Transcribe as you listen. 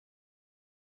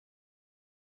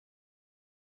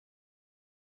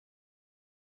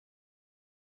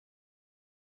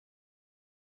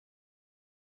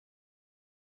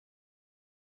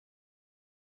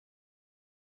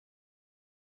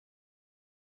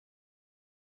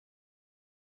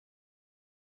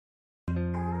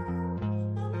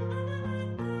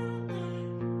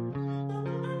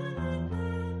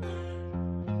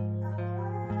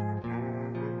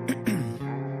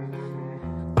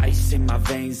my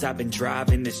veins, I've been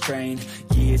driving this train.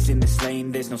 Years in this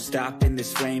lane, there's no stopping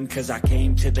this flame. Cause I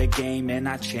came to the game and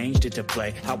I changed it to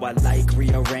play how I like,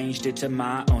 rearranged it to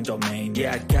my own domain.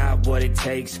 Yeah, I got what it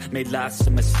takes, made lots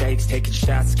of mistakes, taking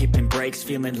shots, skipping breaks,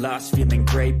 feeling lost, feeling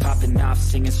great, popping off,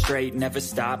 singing straight, never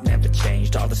stopped, never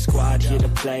changed. All the squad here to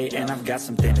play, and I've got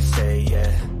something to say,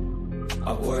 yeah.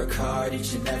 I work hard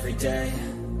each and every day,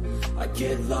 I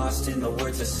get lost in the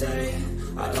words I say.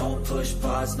 I don't push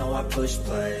pause, no I push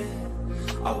play.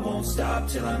 I won't stop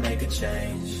till I make a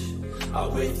change. I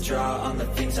withdraw on the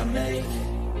things I make.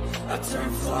 I turn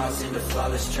flaws into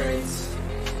flawless traits.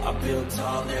 I build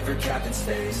tall, never capped in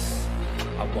space.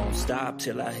 I won't stop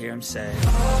till I hear him say, oh,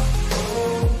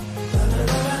 oh, la, la,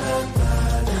 la, la, la.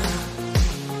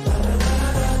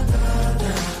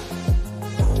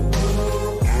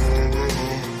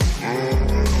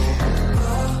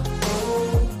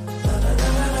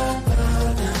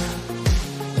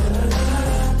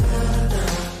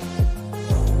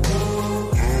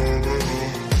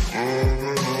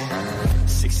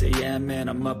 Man,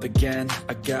 I'm up again.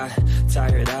 I got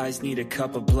tired eyes, need a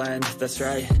cup of blend. That's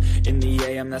right, in the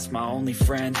AM, that's my only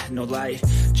friend. No light,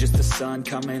 just the sun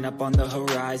coming up on the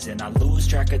horizon. I lose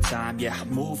track of time, yeah, I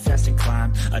move fast and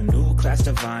climb a new class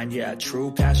divine, yeah,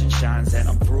 true passion shines. And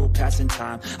I'm through passing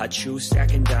time, I choose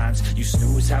stacking dimes. You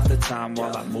snooze half the time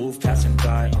while I move passing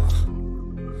by.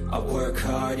 I work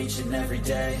hard each and every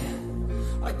day,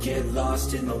 I get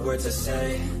lost in the words I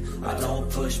say. I don't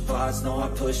push pause, no I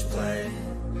push play.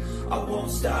 I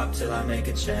won't stop till I make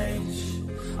a change.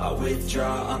 I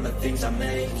withdraw on the things I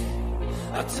make.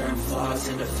 I turn flaws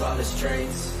into flawless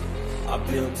traits. I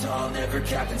build tall, never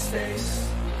capped in space.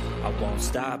 I won't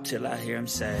stop till I hear him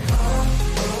say, oh,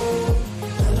 oh,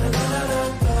 la, la, la, la,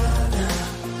 la.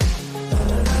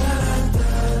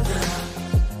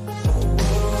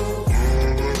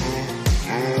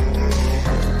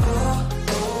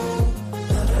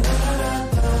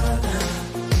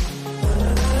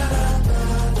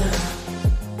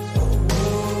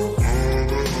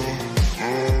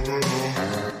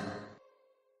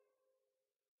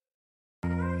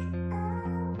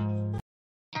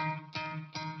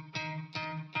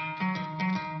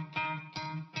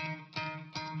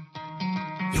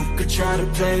 Try to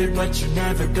play, but you're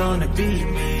never gonna beat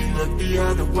me. Look the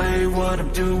other way, what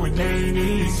I'm doing ain't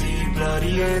easy.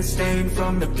 Bloody hands stained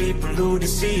from the people who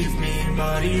deceive me.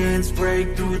 Muddy hands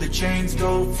break through the chains,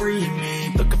 go free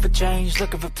me. Looking for change,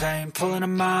 looking for pain, pulling a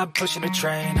mob, pushing a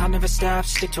train. I'll never stop,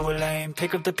 stick to a lane,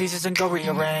 pick up the pieces and go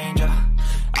rearrange.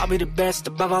 I'll be the best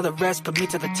above all the rest, put me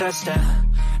to the test and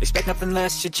expect nothing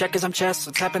less. Your check is I'm chess,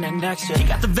 what's happening next? Yeah. He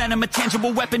got the venom, a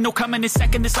tangible weapon, no coming in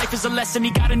second. This life is a lesson.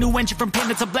 He got a new engine from pain,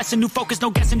 it's a blessing. New focus,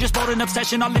 no guessing, just bold and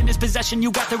obsession. All in his possession,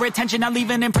 you got their attention. I leave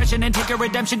an impression and take a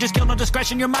redemption. Just kill no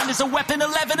discretion. Your mind is a weapon.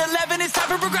 11-11, it's time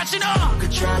for progression. Oh! You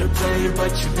could try to play,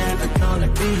 but you're never gonna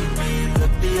beat me.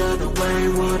 Look the other way,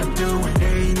 what I'm doing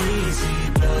ain't easy.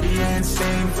 Bloody hands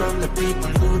stained from the people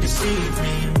who deceive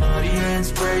me. Muddy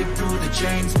hands break through the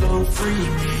chains, go free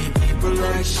me. People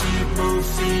like sheep move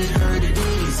feet, hurt it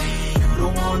easy. You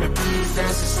don't wanna be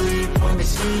fast asleep when they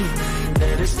see me.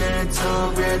 Better stand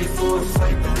tall, ready for a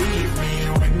fight, believe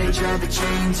me. When they try the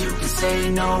chains, you can say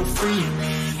no, free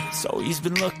me. So he's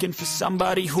been looking for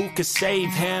somebody who could save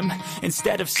him,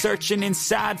 instead of searching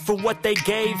inside for what they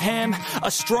gave him. A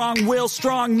strong will,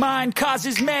 strong mind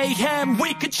causes mayhem.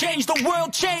 We could change the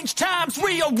world, change times,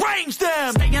 rearrange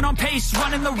them. Staying on pace,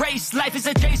 running the race. Life is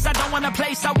a chase, I don't want a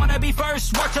place, I wanna be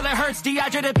first. Work till it hurts,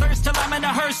 dehydrated thirst till I'm in a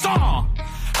hearse.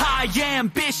 High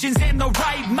ambitions and the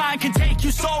right mind can take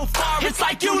you so far. It's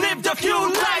like you lived a few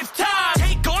lifetimes.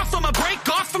 Take off from a break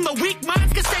off from the weak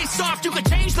minds can stay soft. You can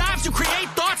change lives, you create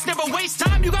thoughts, never waste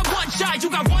time. You got one shot, you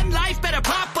got one life, better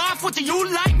pop off. What do you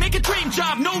like? Make a dream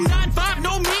job. No 9-5,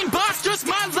 no mean boss, just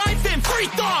my life and free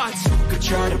thoughts. You could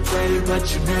try to play,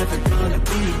 but you're never gonna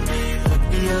beat me. Look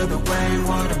the other way,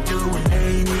 what I'm doing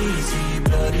ain't easy.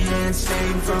 Bloody hands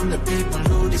stained from the people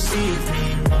who deceive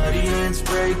me. Muddy hands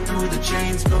break through the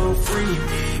chains, go free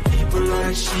me. People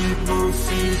like sheep move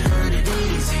feet, hurt it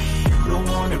easy. You don't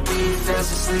wanna be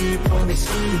fast asleep when they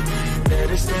see me.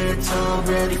 Better stand tall,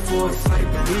 ready for a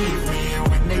fight, believe me.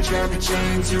 When they try the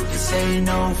chains, you can say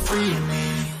no, free me.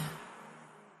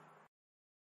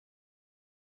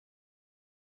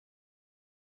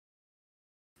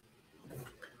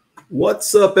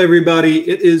 What's up, everybody?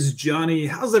 It is Johnny.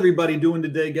 How's everybody doing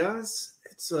today, guys?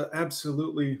 It's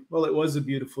absolutely, well, it was a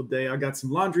beautiful day. I got some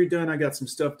laundry done. I got some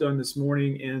stuff done this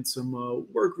morning and some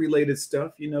work-related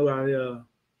stuff. You know,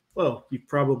 well, you've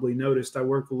probably noticed I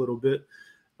work a little bit.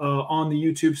 on the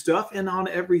YouTube stuff and on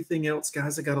everything else,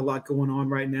 guys. I got a lot going on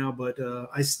right now, but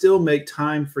I still make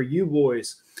time for you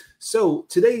boys. So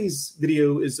today's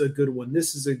video is a good one.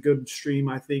 This is a good stream,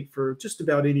 I think, for just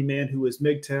about any man who is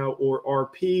MGTOW or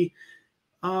RP,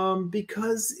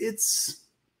 because it's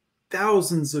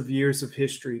thousands of years of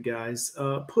history, guys,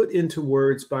 put into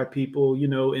words by people, you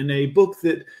know, in a book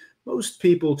that most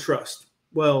people trust.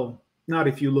 Well, not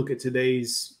if you look at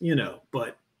today's, you know,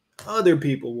 but other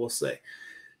people will say.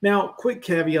 Now, quick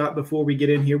caveat before we get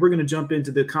in here. We're going to jump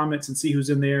into the comments and see who's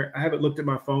in there. I haven't looked at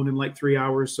my phone in like 3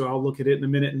 hours, so I'll look at it in a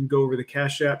minute and go over the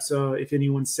Cash Apps if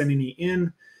anyone's sending me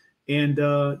in. And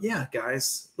yeah,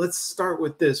 guys, let's start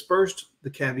with this. First, the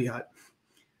caveat.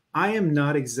 I am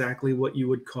not exactly what you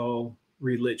would call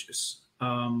religious.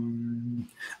 I'm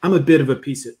a bit of a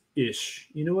piece-ish.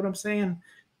 You know what I'm saying?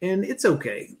 And it's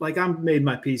okay. Like, I've made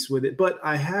my peace with it. But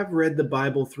I have read the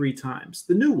Bible 3 times,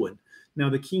 the new one. Now,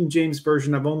 the King James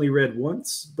Version I've only read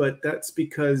once, but that's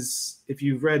because if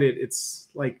you've read it, it's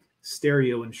like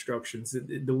stereo instructions.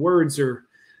 The words are,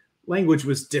 language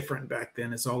was different back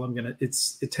then. It's all I'm going to,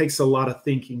 it takes a lot of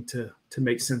thinking to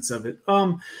make sense of it.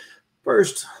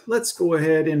 First, let's go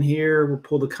ahead in here. We'll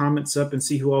pull the comments up and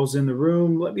see who all's in the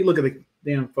room. Let me look at the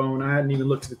damn phone. I hadn't even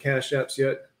looked at the Cash Apps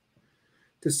yet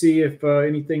to see if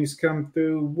anything's come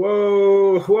through.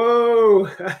 Whoa, whoa,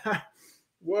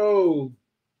 whoa.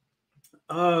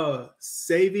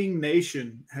 Saving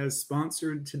Nation has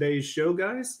sponsored today's show,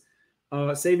 guys.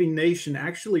 Saving Nation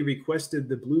actually requested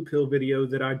the Blue Pill video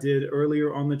that I did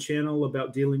earlier on the channel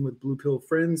about dealing with Blue Pill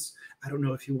friends. I don't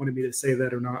know if you wanted me to say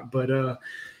that or not, but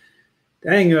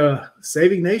dang,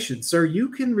 Saving Nation, sir, you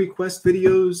can request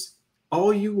videos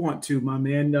all you want to, my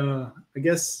man. I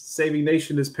guess Saving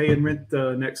Nation is paying rent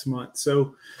next month,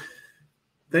 so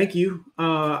thank you.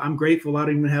 I'm grateful. I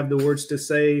don't even have the words to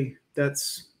say.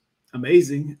 That's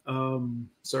amazing.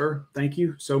 Sir, thank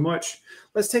you so much.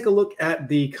 Let's take a look at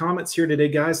the comments here today,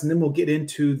 guys, and then we'll get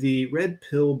into the Red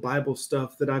Pill Bible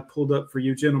stuff that I pulled up for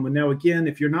you gentlemen. Now, again,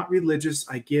 if you're not religious,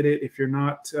 I get it. If you're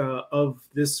not of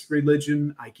this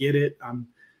religion, I get it.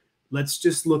 Let's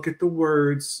just look at the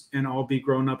words and all be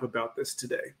grown up about this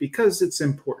today, because it's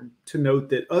important to note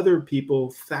that other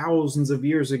people thousands of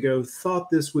years ago thought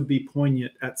this would be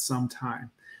poignant at some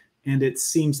time. And it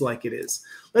seems like it is.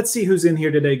 Let's see who's in here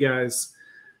today, guys.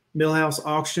 Millhouse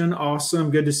Auction,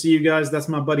 awesome. Good to see you guys. That's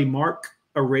my buddy Mark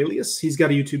Aurelius. He's got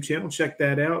a YouTube channel. Check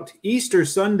that out. Easter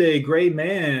Sunday, Gray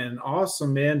Man.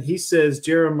 Awesome, man. He says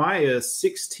Jeremiah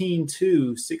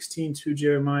 16:2. 16:2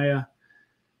 Jeremiah.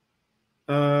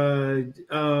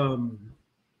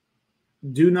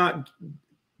 Do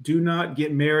not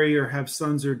get married or have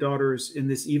sons or daughters in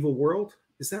this evil world.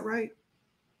 Is that right?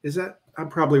 Is that? I'm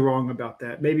probably wrong about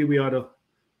that. Maybe we ought to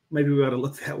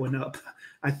look that one up.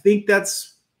 I think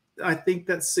that's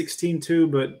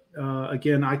 16:2, but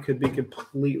again, I could be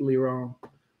completely wrong.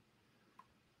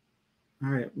 All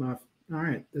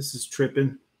right, this is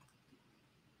tripping.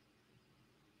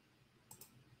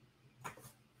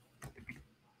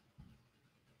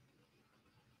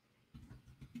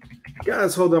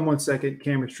 Guys, hold on one second.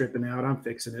 Camera's tripping out. I'm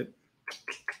fixing it.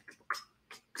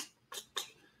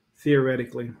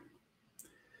 Theoretically.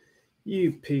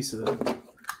 You piece of it.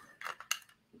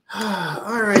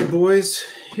 All right, boys.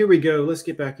 Here we go. Let's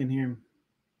get back in here.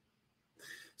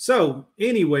 So,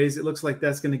 anyways, it looks like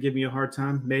that's going to give me a hard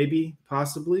time. Maybe,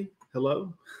 possibly.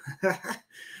 Hello?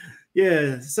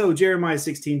 Yeah, so Jeremiah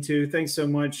 16:2. Thanks so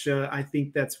much. I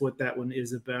think that's what that one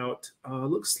is about.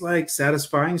 Looks like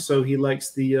satisfying, so he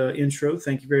likes the intro.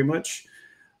 Thank you very much.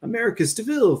 America's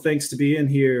DeVille, thanks to be in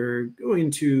here.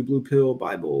 Going to Blue Pill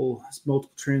Bible,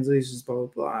 multiple translations, blah, blah,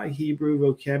 blah. Hebrew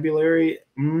vocabulary.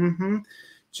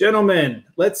 Gentlemen,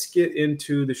 let's get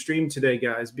into the stream today,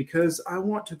 guys, because I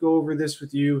want to go over this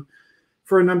with you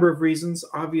for a number of reasons.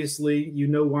 Obviously, you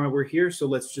know why we're here, so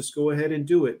let's just go ahead and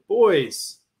do it.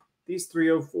 Boys, these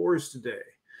 304s today.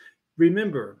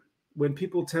 Remember, when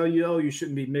people tell you, oh, you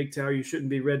shouldn't be MGTOW, you shouldn't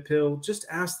be Red Pill, just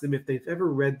ask them if they've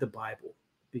ever read the Bible,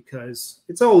 because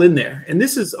it's all in there. And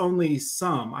this is only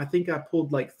some. I think I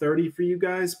pulled like 30 for you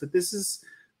guys, but this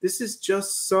is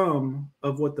just some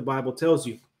of what the Bible tells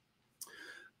you.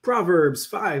 Proverbs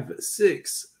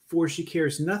 5:6, for she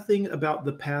cares nothing about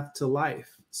the path to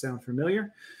life. Sound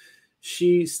familiar?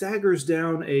 She staggers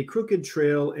down a crooked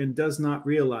trail and does not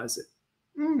realize it.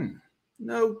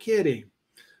 No kidding.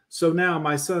 So now,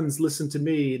 my sons, listen to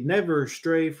me. Never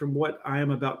stray from what I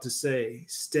am about to say.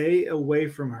 Stay away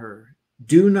from her.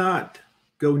 Do not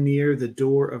go near the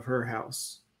door of her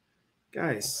house.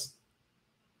 Guys,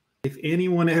 if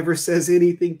anyone ever says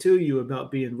anything to you about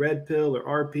being Red Pill or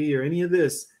RP or any of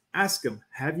this, ask them,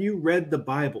 have you read the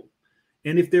Bible?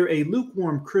 And if they're a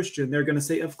lukewarm Christian, they're going to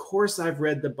say, of course, I've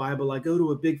read the Bible. I go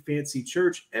to a big fancy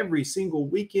church every single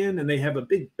weekend, and they have a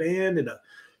big band and a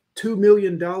 $2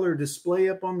 million display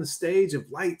up on the stage of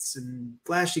lights and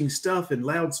flashing stuff and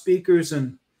loudspeakers,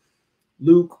 and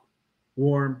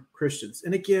lukewarm Christians.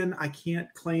 And again, I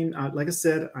can't claim, like I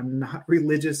said, I'm not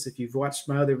religious. If you've watched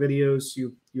my other videos,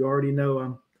 you already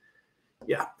know.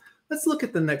 Yeah. Let's look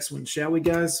at the next one, shall we,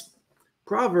 guys?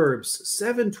 Proverbs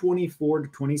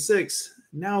 7:24-26.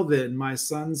 Now then, my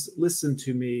sons, listen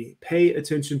to me. Pay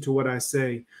attention to what I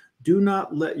say. Do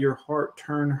not let your heart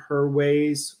turn her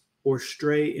ways or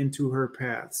stray into her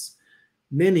paths.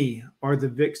 Many are the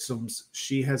victims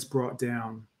she has brought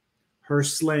down. Her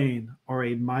slain are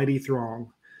a mighty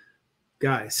throng.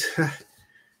 Guys,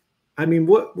 I mean,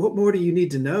 what more do you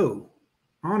need to know?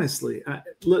 Honestly,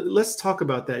 let's talk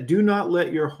about that. Do not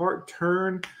let your heart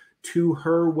turn to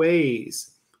her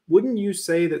ways. Wouldn't you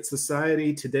say that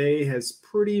society today has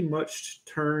pretty much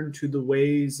turned to the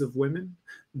ways of women,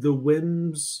 the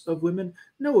whims of women?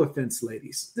 No offense,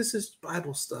 ladies. This is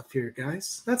Bible stuff here,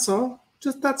 guys. That's all.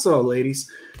 That's all, ladies.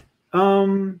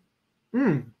 The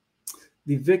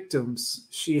victims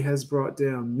she has brought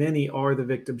down. Many are the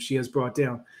victims she has brought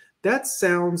down. That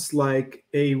sounds like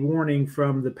a warning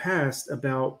from the past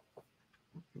about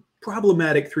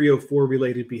problematic 304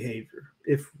 related behavior,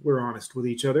 if we're honest with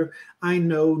each other. I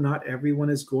know not everyone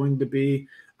is going to be.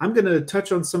 I'm going to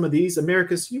touch on some of these.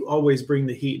 Americus, you always bring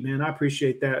the heat, man. I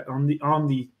appreciate that on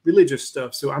the religious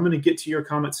stuff. So I'm going to get to your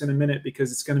comments in a minute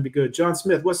because it's going to be good. John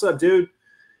Smith, what's up, dude?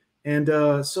 And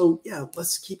so, yeah,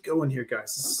 let's keep going here,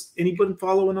 guys. Is anybody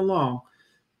following along?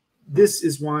 This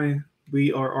is why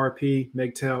we are RP,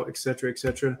 MGTOW, etc.,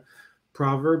 etc.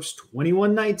 Proverbs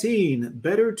 21:19.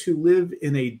 Better to live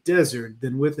in a desert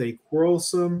than with a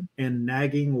quarrelsome and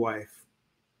nagging wife.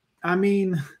 I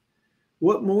mean,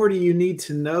 what more do you need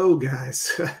to know,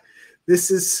 guys?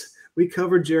 We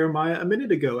covered Jeremiah a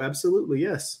minute ago. Absolutely,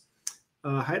 yes.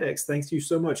 Hydex, thanks you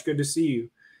so much. Good to see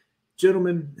you.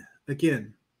 Gentlemen,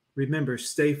 again, remember,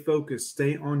 stay focused,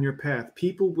 stay on your path.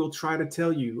 People will try to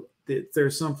tell you that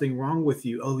there's something wrong with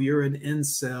you. Oh, you're an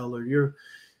incel, or you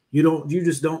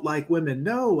just don't like women.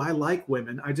 No, I like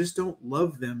women. I just don't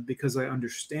love them because I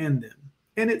understand them.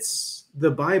 And it's the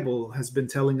Bible has been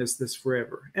telling us this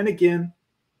forever. And again,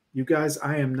 you guys,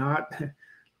 I am not.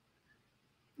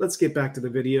 Let's get back to the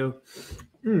video.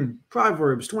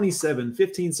 Proverbs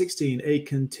 27:15-16. A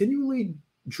continually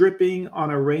dripping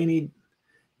on a rainy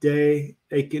day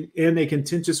and a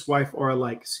contentious wife are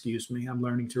alike. Excuse me, I'm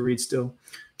learning to read still.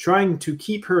 Trying to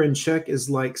keep her in check is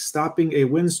like stopping a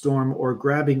windstorm or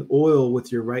grabbing oil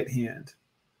with your right hand.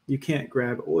 You can't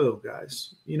grab oil,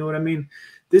 guys. You know what I mean?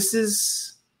 This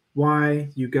is why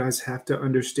you guys have to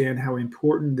understand how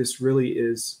important this really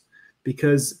is,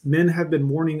 because men have been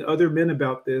warning other men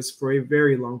about this for a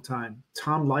very long time.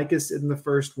 Tom Likas in the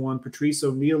first one, Patrice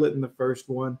O'Neal in the first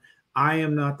one. I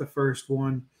am not the first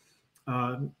one.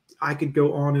 I could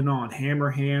go on and on.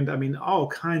 Hammerhand. I mean, all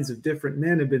kinds of different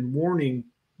men have been warning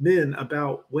men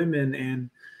about women, and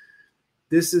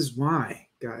this is why,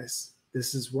 guys.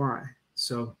 This is why.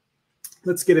 So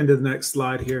let's get into the next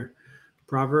slide here.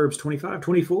 Proverbs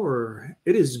 25:24.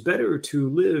 It is better to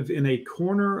live in a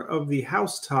corner of the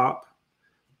housetop,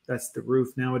 that's the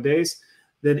roof nowadays,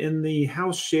 than in the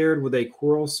house shared with a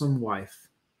quarrelsome wife.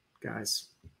 Guys,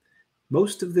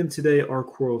 most of them today are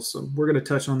quarrelsome. We're going to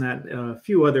touch on that. A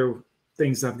few other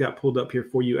things I've got pulled up here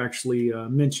for you actually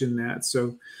mention that.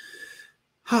 So,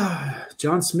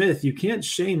 John Smith, you can't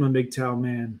shame a MGTOW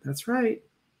man. That's right.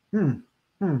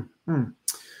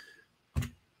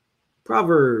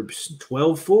 Proverbs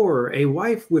 12:4. A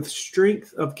wife with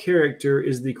strength of character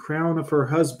is the crown of her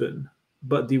husband,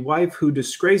 but the wife who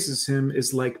disgraces him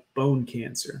is like bone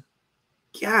cancer.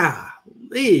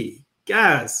 Golly.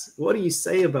 Guys, what do you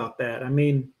say about that? I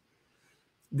mean,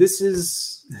 this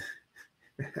is,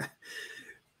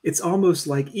 it's almost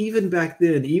like even back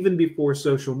then, even before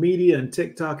social media and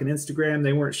TikTok and Instagram,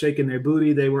 they weren't shaking their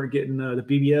booty. They weren't getting the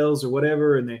BBLs or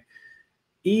whatever. And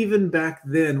even back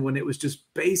then, when it was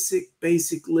just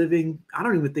basic living, I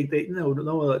don't even think no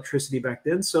electricity back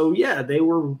then. So yeah, they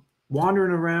were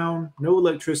wandering around, no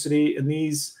electricity, and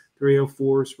these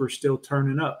 304s were still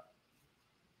turning up,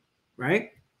 right?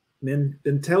 Men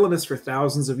been telling us for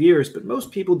thousands of years, but most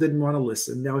people didn't want to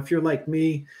listen. Now, if you're like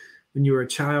me, when you were a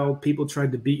child, people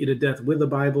tried to beat you to death with the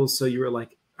Bible. So you were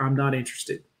like, I'm not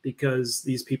interested because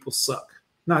these people suck.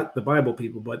 Not the Bible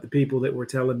people, but the people that were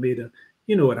telling me to,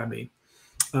 you know what I mean?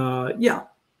 Yeah,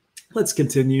 let's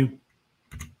continue.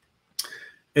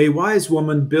 A wise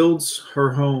woman builds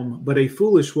her home, but a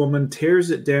foolish woman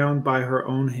tears it down by her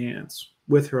own hands,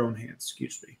 with her own hands,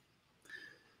 excuse me.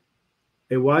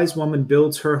 A wise woman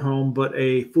builds her home, but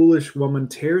a foolish woman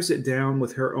tears it down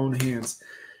with her own hands.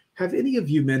 Have any of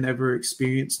you men ever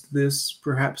experienced this?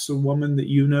 Perhaps a woman that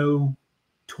you know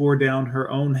tore down her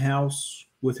own house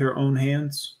with her own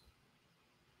hands?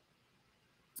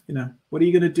 You know, what are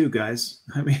you going to do, guys?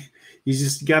 I mean, you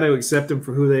just got to accept them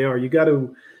for who they are. You got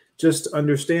to just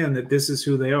understand that this is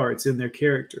who they are. It's in their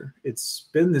character. It's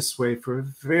been this way for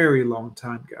a very long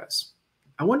time, guys.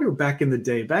 I wonder back in the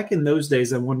day, back in those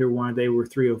days, I wonder why they were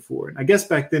 304. And I guess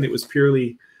back then it was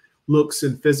purely looks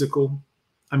and physical.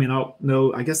 I mean,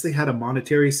 I guess they had a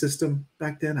monetary system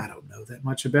back then. I don't know that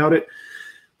much about it.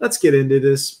 Let's get into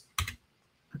this.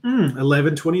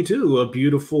 1122, a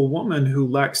beautiful woman who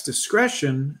lacks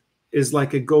discretion is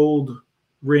like a gold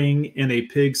ring in a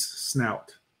pig's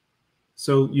snout.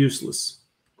 So useless.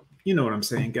 You know what I'm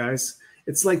saying, guys.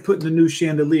 It's like putting a new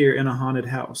chandelier in a haunted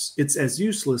house. It's as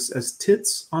useless as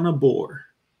tits on a boar,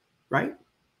 right?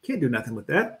 Can't do nothing with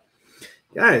that.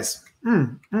 Guys,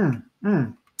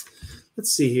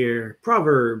 let's see here.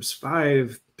 Proverbs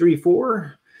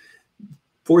 5:3-4.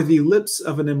 For the lips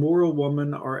of an immoral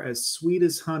woman are as sweet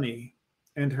as honey,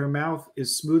 and her mouth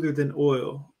is smoother than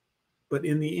oil. But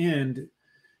in the end,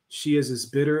 she is as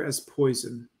bitter as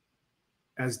poison,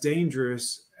 as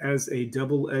dangerous as a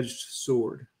double-edged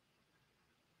sword.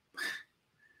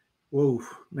 Whoa,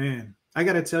 man. I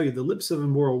got to tell you, the lips of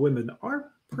immoral women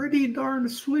are pretty darn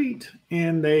sweet,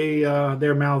 and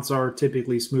their mouths are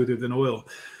typically smoother than oil.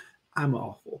 I'm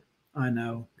awful. I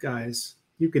know, guys.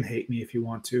 You can hate me if you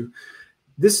want to.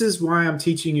 This is why I'm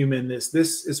teaching you men this.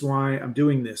 This is why I'm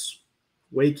doing this.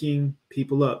 Waking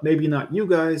people up. Maybe not you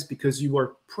guys, because you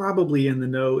are probably in the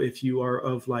know if you are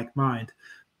of like mind.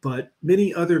 But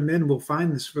many other men will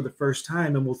find this for the first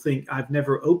time and will think, I've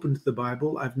never opened the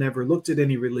Bible. I've never looked at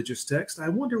any religious text. I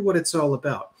wonder what it's all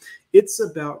about. It's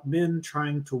about men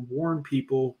trying to warn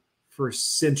people for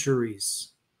centuries,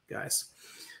 guys.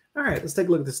 All right, let's take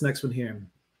a look at this next one here.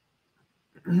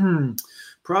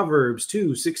 Proverbs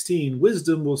 2:16,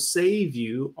 wisdom will save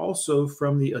you also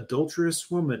from the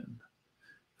adulterous woman,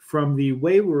 from the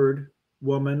wayward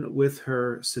woman with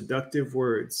her seductive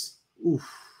words. Oof.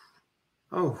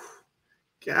 Oh,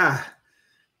 God.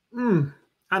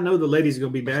 I know the ladies are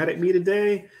going to be mad at me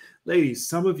today. Ladies,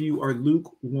 some of you are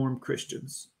lukewarm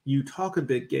Christians. You talk a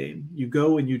big game. You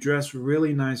go and you dress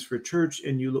really nice for church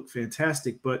and you look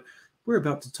fantastic. But we're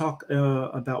about to talk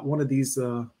about one of these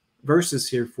verses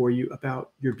here for you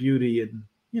about your beauty and,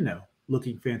 you know,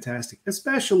 looking fantastic,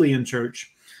 especially in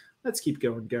church. Let's keep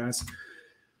going, guys.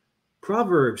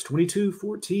 Proverbs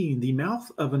 22:14, the mouth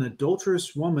of an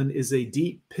adulterous woman is a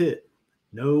deep pit.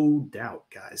 No doubt,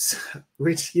 guys.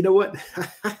 Which, you know what?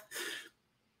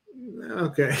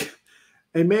 Okay.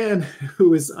 A man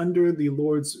who is under the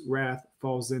Lord's wrath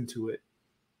falls into it.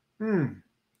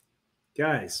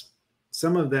 Guys,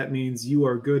 some of that means you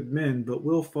are good men, but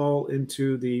will fall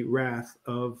into the wrath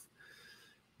of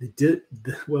the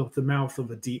mouth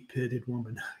of a deep-pitted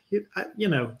woman. You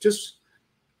know, just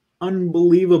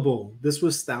unbelievable. This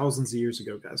was thousands of years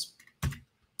ago, guys.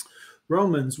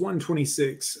 Romans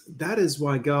 1:26, that is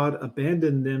why God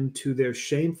abandoned them to their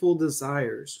shameful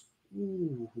desires.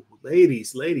 Ooh,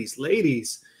 ladies.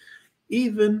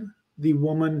 Even the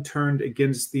woman turned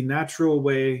against the natural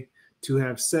way to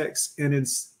have sex and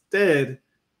instead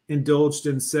indulged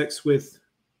in sex with,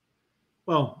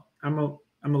 well, I'm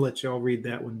gonna let y'all read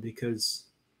that one because,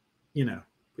 you know,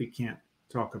 we can't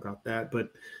talk about that.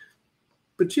 But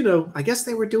you know, I guess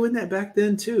they were doing that back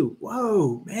then too.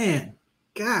 Whoa, man.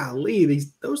 Golly,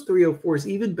 those 304s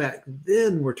even back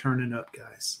then were turning up,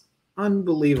 guys.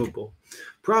 Unbelievable.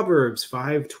 Proverbs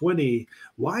 5:20,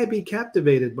 why be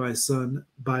captivated, my son,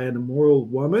 by an immoral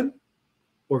woman,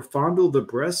 or fondle the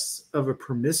breasts of a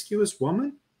promiscuous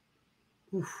woman?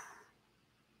 Oof.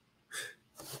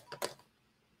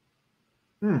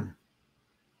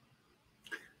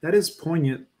 That is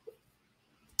poignant,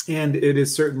 and it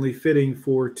is certainly fitting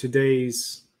for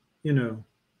today's, you know,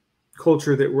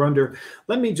 culture that we're under.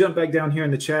 Let me jump back down here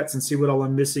in the chats and see what all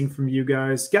I'm missing from you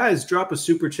guys. Guys, drop a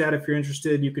super chat if you're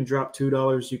interested. You can drop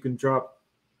 $2. You can drop,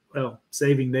 well,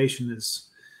 Saving Nation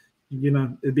is, you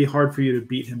know, it'd be hard for you to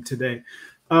beat him today.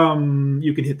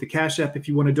 You can hit the Cash App if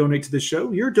you want to donate to the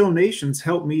show. Your donations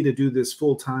help me to do this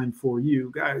full time for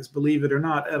you guys. Believe it or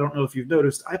not, I don't know if you've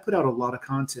noticed, I put out a lot of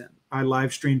content. I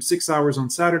live stream 6 hours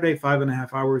on Saturday,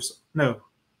 5.5 hours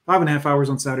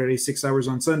on Saturday, 6 hours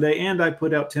on Sunday, and I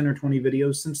put out 10 or 20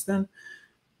 videos since then.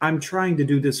 I'm trying to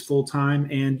do this full time,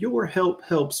 and your help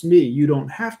helps me. You don't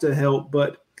have to help,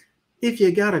 but if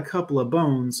you got a couple of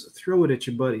bones, throw it at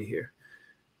your buddy here.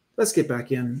 Let's get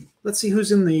back in. Let's see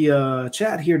who's in the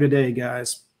chat here today,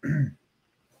 guys.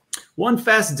 One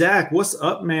Fast Dak, what's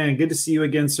up, man? Good to see you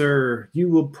again, sir. You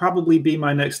will probably be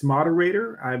my next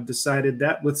moderator. I've decided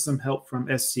that with some help from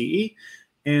SCE.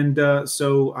 And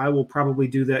so I will probably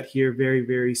do that here very,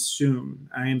 very soon.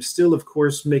 I am still, of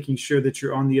course, making sure that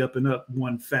you're on the up and up,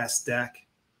 One Fast Dak.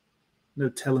 No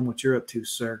telling what you're up to,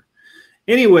 sir.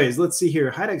 Anyways, let's see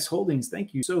here. Hydex Holdings,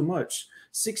 thank you so much.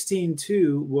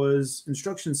 16:2 was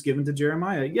instructions given to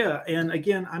Jeremiah. Yeah, and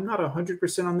again, I'm not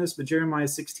 100% on this, but Jeremiah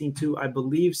 16:2, I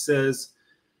believe, says,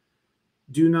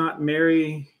 do not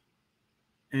marry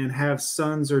and have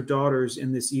sons or daughters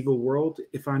in this evil world.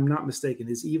 If I'm not mistaken,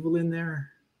 is evil in there?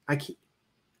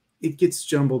 It gets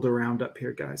jumbled around up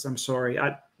here, guys. I'm sorry.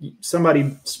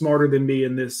 Somebody smarter than me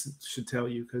in this should tell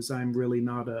you, because I'm really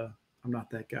not I'm not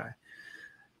that guy.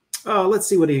 Oh, let's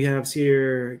see what he has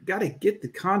here. Got to get the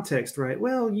context right.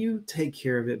 Well, you take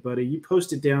care of it, buddy. You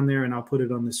post it down there, and I'll put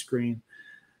it on the screen.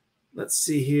 Let's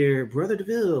see here. Brother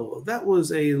DeVille, that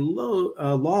was a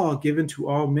law given to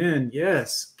all men.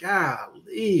 Yes.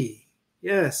 Golly.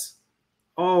 Yes.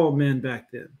 All men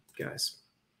back then, guys.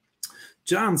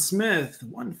 John Smith,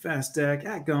 One Fast Dak,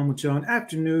 at Gone with John.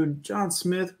 Afternoon. John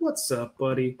Smith, what's up,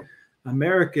 buddy?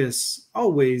 Americus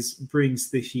always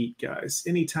brings the heat, guys.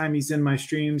 Anytime he's in my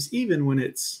streams, even when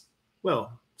it's,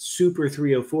 well, super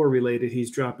 304 related,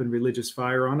 he's dropping religious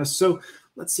fire on us. So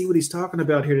let's see what he's talking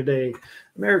about here today.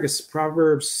 Americus,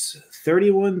 Proverbs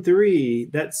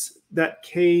 31:3. That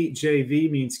KJV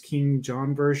means King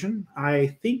John version.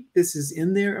 I think this is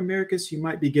in there, Americus. You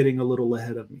might be getting a little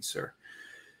ahead of me, sir.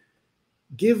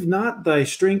 Give not thy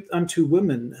strength unto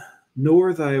women,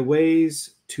 nor thy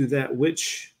ways to that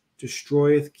which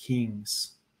destroyeth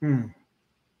kings.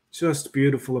 Just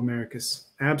beautiful, Americus.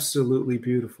 Absolutely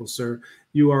beautiful, sir.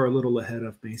 You are a little ahead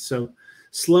of me, so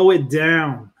slow it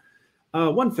down.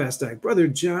 One Fast Dak. Brother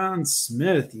John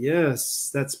Smith.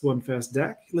 Yes, that's One Fast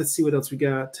Dak. Let's see what else we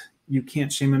got. You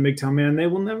can't shame a MGTOW man. They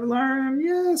will never learn.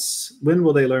 Yes. When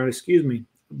will they learn? Excuse me.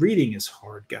 Reading is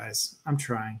hard, guys. I'm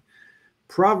trying.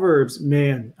 Proverbs,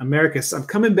 man, Americus. I'm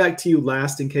coming back to you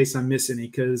last in case I miss any,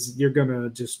 because you're going to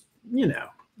just,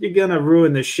 you're going to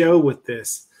ruin the show with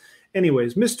this.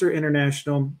 Anyways, Mr.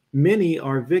 International, many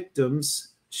are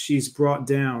victims she's brought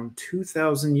down.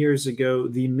 2,000 years ago,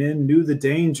 the men knew the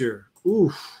danger.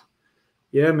 Oof.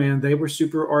 Yeah, man, they were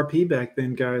super RP back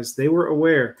then, guys. They were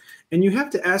aware. And you have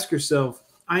to ask yourself,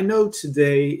 I know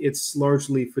today it's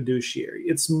largely fiduciary.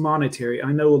 It's monetary.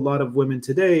 I know a lot of women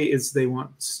today they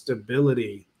want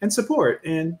stability and support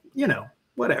and,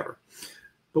 whatever.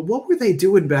 But what were they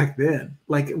doing back then?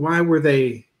 Like, why were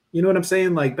they, you know what I'm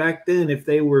saying? Like back then, if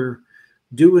they were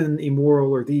doing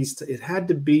immoral or these, it had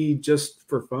to be just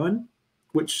for fun,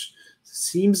 which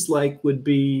seems like would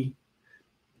be,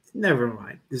 never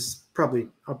mind. This is probably,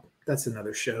 that's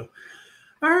another show.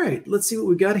 All right, let's see what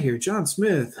we got here. John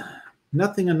Smith,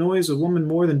 nothing annoys a woman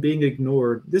more than being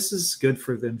ignored. This is good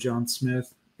for them, John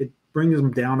Smith. It brings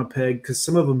them down a peg because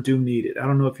some of them do need it. I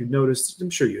don't know if you've noticed. I'm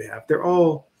sure you have. They're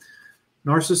all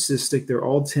narcissistic. They're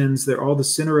all 10s. They're all the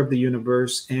center of the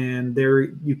universe, and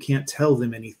you can't tell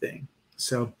them anything.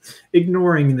 So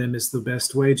ignoring them is the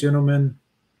best way, gentlemen.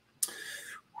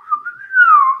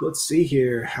 Let's see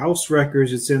here. House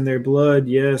wreckers, it's in their blood.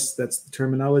 Yes, that's the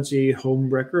terminology. Home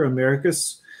wrecker,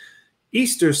 Americus.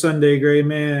 Easter Sunday, gray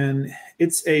man.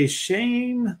 It's a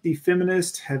shame the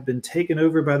feminists have been taken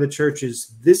over by the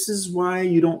churches. This is why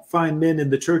you don't find men in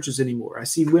the churches anymore. I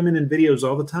see women in videos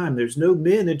all the time. There's no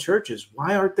men in churches.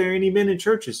 Why aren't there any men in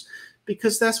churches?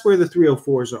 Because that's where the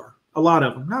 304s are. A lot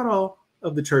of them. Not all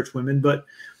of the church women, but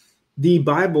the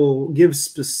Bible gives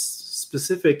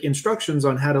specific instructions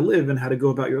on how to live and how to go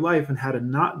about your life and how to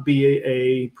not be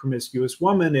a promiscuous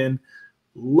woman. And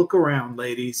look around,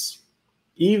 ladies.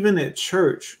 Even at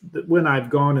church, when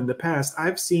I've gone in the past,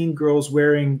 I've seen girls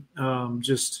wearing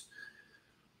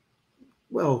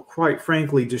quite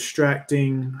frankly,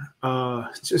 distracting,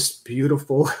 just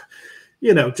beautiful,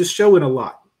 just showing a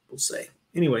lot, we'll say.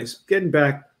 Anyways, getting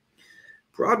back.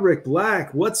 Broderick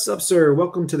Black, what's up, sir?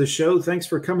 Welcome to the show. Thanks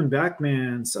for coming back,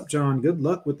 man. Sup, John? Good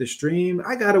luck with the stream.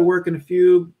 I got to work in a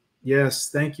few. Yes,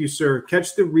 thank you, sir.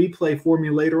 Catch the replay for me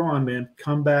later on, man.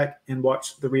 Come back and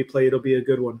watch the replay. It'll be a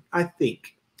good one, I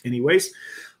think. Anyways,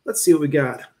 let's see what we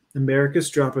got.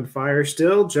 America's dropping fire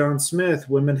still. John Smith,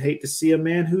 women hate to see a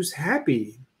man who's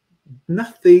happy.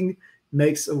 Nothing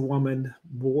makes a woman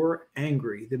more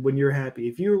angry than when you're happy.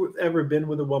 If you've ever been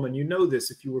with a woman, you know this.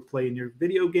 If you were playing your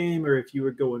video game or if you were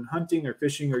going hunting or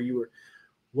fishing or you were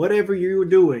whatever you were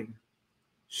doing,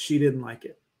 she didn't like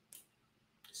it.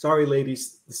 Sorry,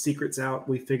 ladies, the secret's out.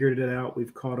 We figured it out.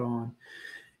 We've caught on.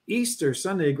 Easter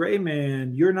Sunday, Gray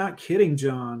Man, you're not kidding,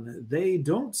 John. They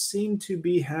don't seem to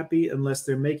be happy unless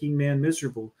they're making man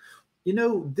miserable. You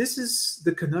know, this is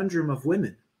the conundrum of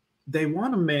women. They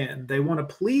want a man, they want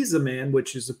to please a man,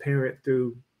 which is apparent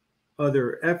through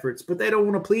other efforts, but they don't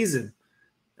want to please him.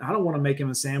 I don't want to make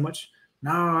him a sandwich.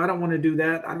 No, I don't want to do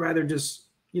that. I'd rather just,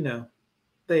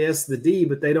 they S the D,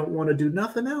 but they don't want to do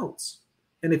nothing else.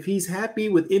 And if he's happy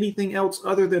with anything else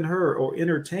other than her or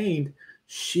entertained,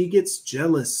 she gets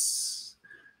jealous.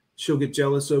 She'll get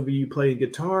jealous over you playing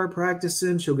guitar,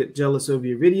 practicing. She'll get jealous over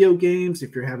your video games.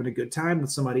 If you're having a good time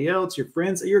with somebody else, your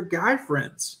friends, your guy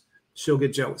friends, she'll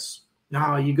get jealous.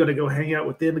 No, you got to go hang out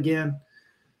with them again.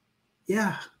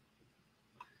 Yeah.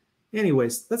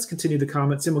 Anyways, let's continue the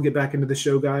comments and we'll get back into the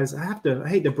show, guys. I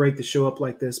hate to break the show up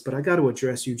like this, but I got to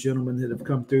address you gentlemen that have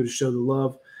come through to show the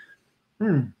love.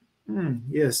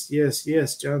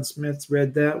 Yes. John Smith's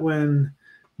read that one.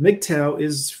 MGTOW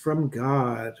is from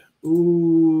God.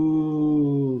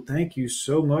 Ooh, thank you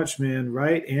so much, man.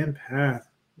 Right and path.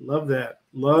 Love that.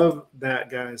 Love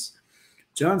that, guys.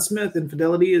 John Smith,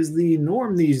 infidelity is the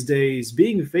norm these days.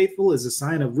 Being faithful is a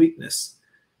sign of weakness.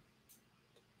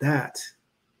 That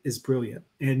is brilliant.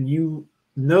 And you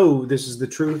know this is the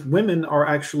truth. Women are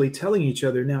actually telling each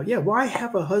other now, yeah, why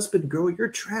have a husband, girl? You're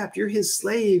trapped. You're his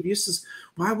slave.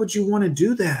 Why would you want to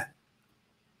do that?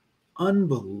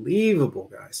 Unbelievable,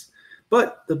 guys.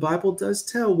 But the Bible does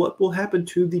tell what will happen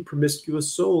to the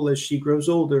promiscuous soul as she grows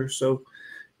older. So,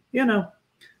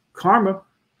 karma.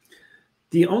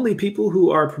 The only people who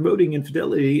are promoting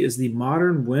infidelity is the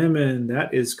modern women.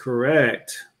 That is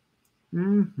correct.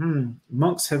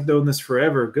 Monks have known this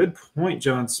forever. Good point,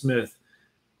 John Smith.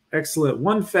 Excellent.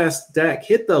 One fast Dak.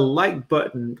 Hit the like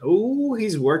button. Oh,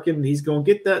 he's working. He's going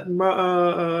to get that,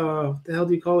 what the hell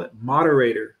do you call it?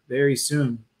 Moderator very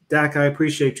soon. Dak, I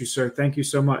appreciate you, sir. Thank you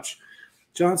so much.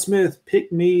 John Smith,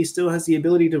 pick me, still has the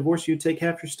ability to divorce you, take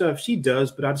half your stuff. She does,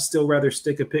 but I'd still rather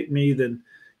stick a pick me than,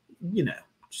 at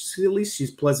least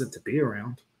she's pleasant to be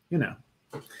around,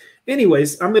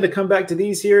 Anyways, I'm going to come back to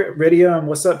these here. Ready?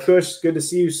 What's up, Kush? Good to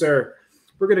see you, sir.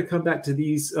 We're going to come back to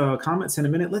these comments in a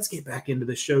minute. Let's get back into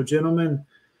the show, gentlemen.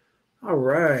 All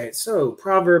right. So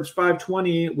Proverbs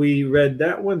 5:20, we read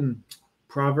that one.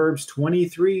 Proverbs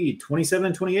 23, 27,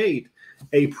 and 28.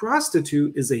 A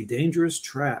prostitute is a dangerous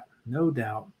trap, no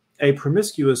doubt. A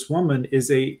promiscuous woman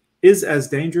is as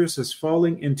dangerous as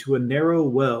falling into a narrow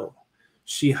well.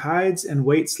 She hides and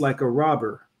waits like a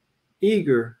robber,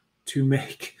 eager to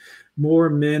make more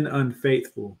men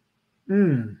unfaithful.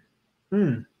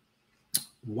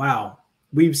 Wow.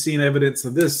 We've seen evidence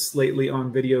of this lately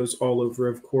on videos all over,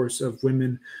 of course, of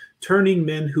women turning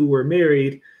men who were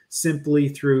married simply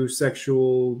through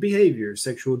sexual behavior,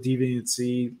 sexual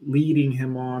deviancy, leading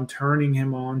him on, turning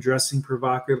him on, dressing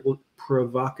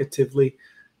provocatively.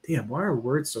 Damn, why are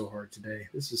words so hard today?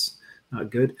 This is not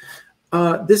good.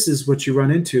 This is what you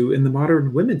run into in the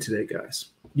modern women today, guys.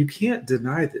 You can't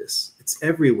deny this. It's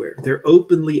everywhere. They're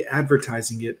openly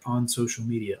advertising it on social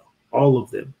media, all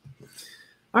of them.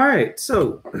 All right,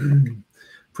 so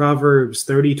Proverbs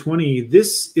 30:20.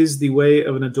 This is the way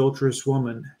of an adulterous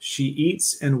woman. She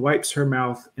eats and wipes her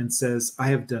mouth and says, I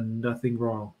have done nothing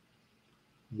wrong.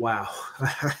 Wow.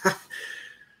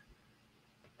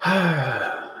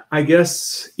 I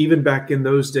guess even back in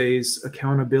those days,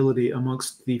 accountability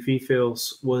amongst the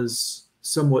females was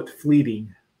somewhat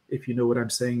fleeting, if you know what I'm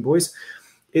saying, boys.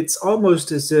 It's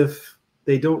almost as if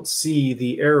they don't see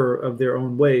the error of their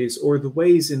own ways or the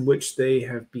ways in which they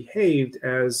have behaved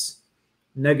as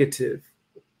negative.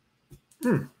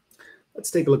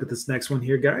 Let's take a look at this next one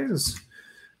here, guys.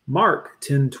 Mark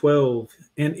 10:12.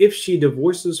 And if she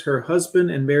divorces her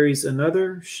husband and marries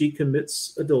another, she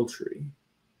commits adultery.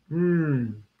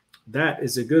 That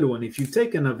is a good one. If you've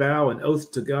taken a vow, an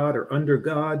oath to God or under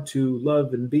God to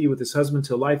love and be with his husband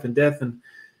till life and death, and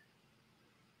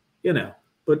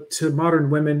but to modern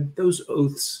women, those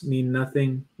oaths mean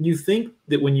nothing. You think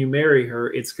that when you marry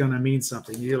her, it's going to mean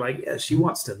something. You're like, yeah, she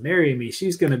wants to marry me.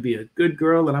 She's going to be a good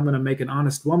girl, and I'm going to make an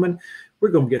honest woman. We're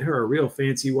going to get her a real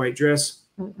fancy white dress.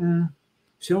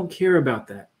 She don't care about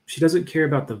that. She doesn't care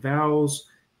about the vows,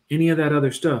 any of that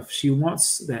other stuff. She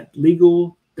wants that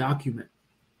legal document.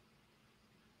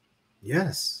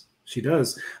 Yes, she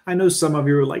does. I know some of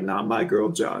you are like, not my girl,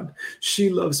 John. She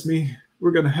loves me.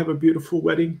 We're going to have a beautiful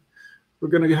wedding. We're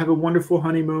going to have a wonderful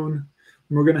honeymoon. And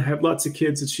we're going to have lots of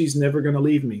kids, and she's never going to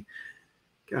leave me.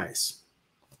 Guys,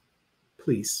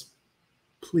 please,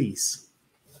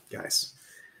 guys.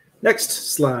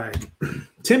 Next slide.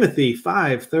 Timothy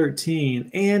 5:13.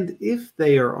 And if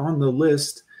they are on the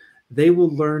list, they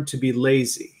will learn to be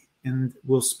lazy and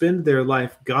will spend their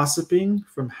life gossiping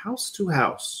from house to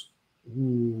house.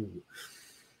 Ooh.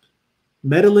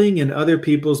 Meddling in other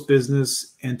people's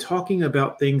business and talking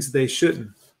about things they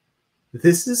shouldn't.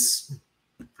 This is,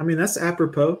 I mean, that's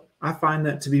apropos. I find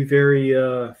that to be very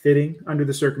fitting under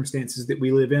the circumstances that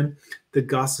we live in. The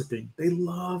gossiping. They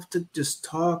love to just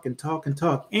talk and talk and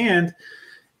talk. And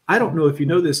I don't know if you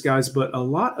know this, guys, but a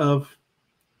lot of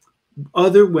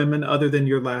other women, other than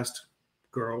your last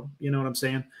girl, you know what I'm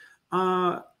saying,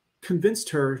 convinced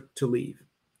her to leave,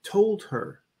 told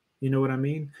her, you know what I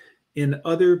mean, in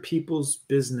other people's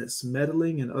business,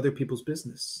 meddling in other people's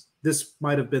business. This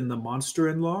might have been the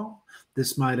monster-in-law.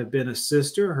 This might have been a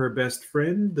sister, her best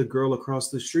friend, the girl across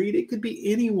the street. It could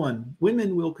be anyone.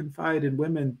 Women will confide in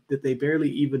women that they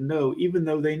barely even know, even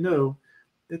though they know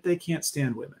that they can't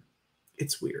stand women.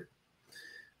 It's weird.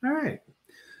 All right.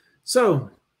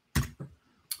 So,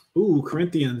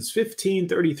 Corinthians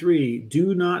 15:33.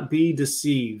 Do not be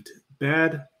deceived.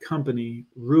 Bad company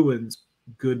ruins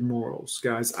good morals.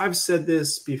 Guys, I've said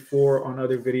this before on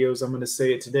other videos. I'm going to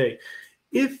say it today.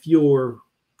 If your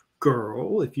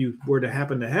girl, if you were to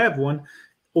happen to have one,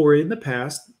 or in the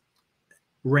past,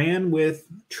 ran with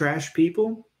trash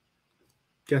people,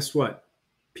 guess what?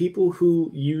 People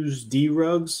who use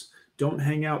D-rugs don't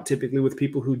hang out typically with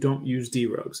people who don't use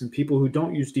D-rugs. And people who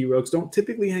don't use D-rugs don't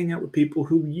typically hang out with people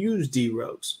who use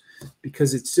D-rugs,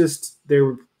 because it's just,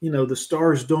 they're, you know, the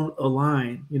stars don't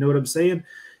align. You know what I'm saying?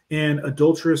 And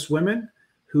adulterous women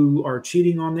who are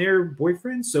cheating on their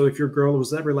boyfriends. So if your girl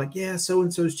was ever like, yeah,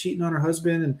 so-and-so's cheating on her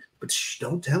husband, but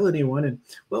don't tell anyone. And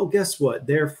well, guess what?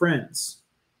 They're friends.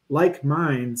 Like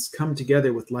minds come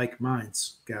together with like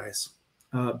minds, guys.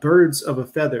 Birds of a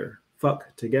feather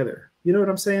fuck together. You know what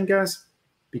I'm saying, guys?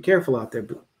 Be careful out there.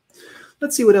 But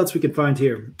let's see what else we can find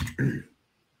here.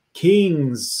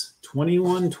 Kings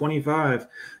 21:25.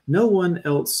 No one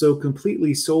else so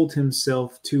completely sold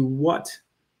himself to what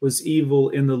was evil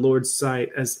in the Lord's sight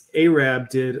as Ahab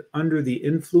did under the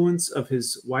influence of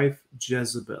his wife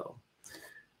Jezebel.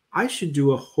 I should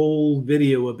do a whole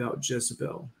video about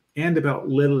Jezebel and about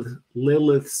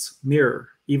Lilith's mirror,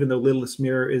 even though Lilith's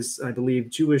mirror is, I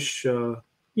believe, Jewish,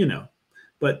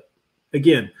 But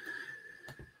again,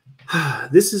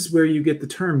 this is where you get the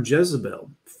term Jezebel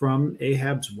from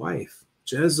Ahab's wife.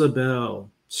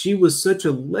 Jezebel. She was such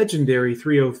a legendary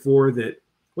 304 that,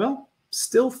 well,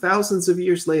 still thousands of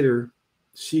years later,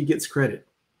 she gets credit.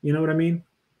 You know what I mean?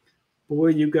 Boy,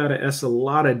 you got to S a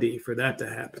lot of D for that to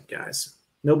happen, guys.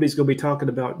 Nobody's going to be talking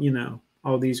about,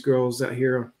 all these girls out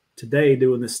here today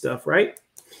doing this stuff, right?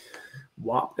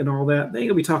 WAP and all that. They ain't going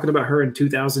to be talking about her in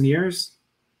 2,000 years.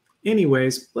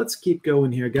 Anyways, let's keep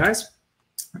going here, guys.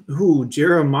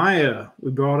 Jeremiah.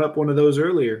 We brought up one of those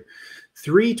earlier.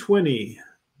 3:20.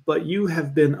 But you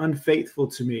have been unfaithful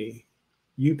to me,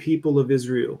 you people of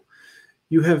Israel.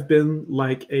 You have been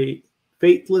like a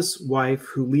faithless wife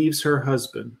who leaves her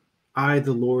husband. I,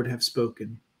 the Lord, have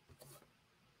spoken.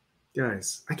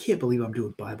 Guys, I can't believe I'm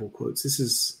doing Bible quotes.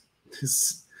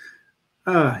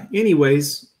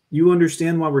 Anyways, you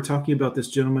understand why we're talking about this,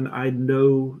 gentlemen. I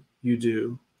know you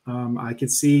do. I can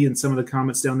see in some of the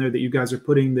comments down there that you guys are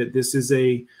putting that this is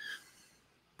a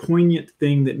poignant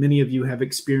thing that many of you have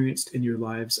experienced in your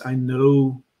lives. I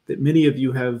know that many of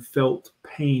you have felt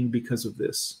pain because of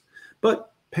this.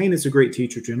 But pain is a great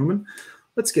teacher, gentlemen.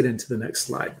 Let's get into the next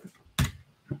slide.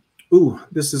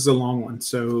 This is a long one.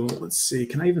 So let's see.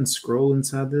 Can I even scroll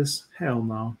inside this? Hell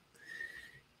no.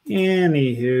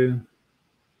 Anywho,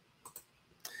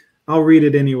 I'll read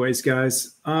it anyways,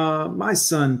 guys. My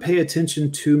son, pay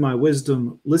attention to my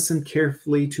wisdom. Listen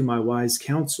carefully to my wise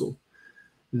counsel.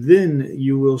 Then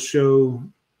you will show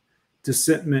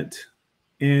discernment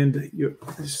and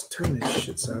just turn this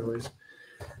shit sideways.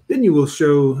 Then you will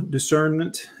show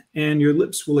discernment, and your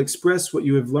lips will express what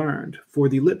you have learned. For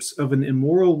the lips of an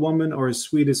immoral woman are as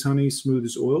sweet as honey, smooth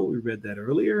as oil. We read that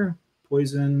earlier.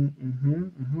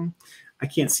 Poison. I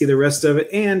can't see the rest of it.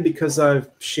 And because I'm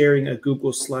sharing a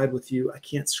Google slide with you, I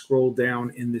can't scroll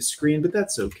down in this screen, but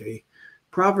that's okay.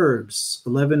 Proverbs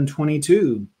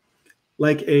 11:22.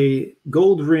 Like a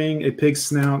gold ring, a pig's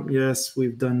snout. Yes,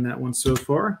 we've done that one so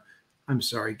far. I'm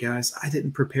sorry, guys. I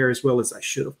didn't prepare as well as I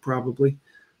should have probably.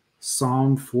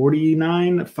 Psalm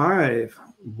 49:5.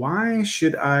 Why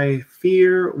should I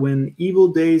fear when evil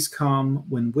days come,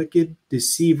 when wicked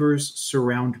deceivers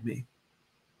surround me?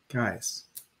 Guys,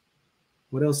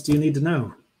 what else do you need to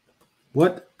know?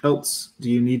 What else do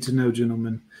you need to know,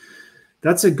 gentlemen?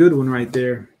 That's a good one right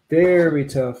there. Very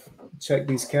tough. Check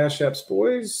these Cash Apps,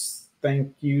 boys.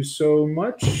 Thank you so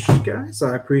much, guys.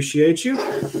 I appreciate you.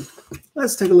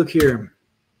 Let's take a look here.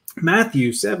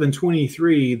 Matthew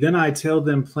 7:23, then I tell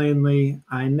them plainly,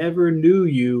 I never knew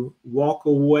you. Walk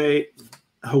away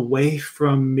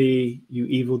from me, you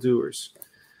evildoers.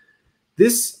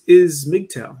 This is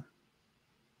MGTOW.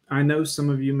 I know some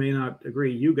of you may not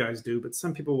agree, you guys do, but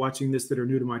some people watching this that are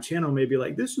new to my channel may be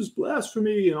like, this is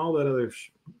blasphemy and all that other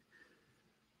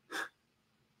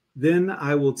Then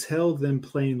I will tell them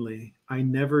plainly, I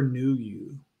never knew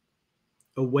you.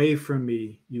 Away from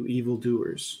me, you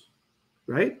evildoers.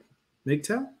 Right?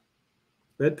 MGTOW?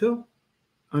 Red pill?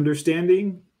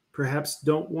 Understanding? Perhaps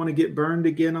don't want to get burned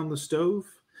again on the stove?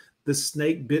 The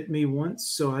snake bit me once,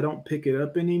 so I don't pick it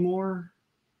up anymore,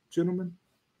 gentlemen?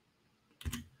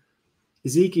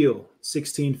 Ezekiel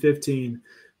 16:15.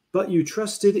 But you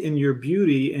trusted in your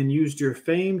beauty and used your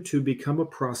fame to become a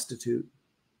prostitute.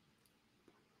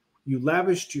 You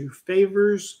lavished your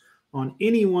favors on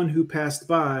anyone who passed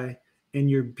by, and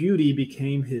your beauty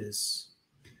became his.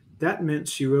 That meant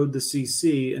she rode the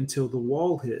CC until the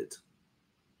wall hit.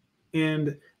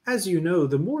 And as you know,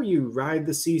 the more you ride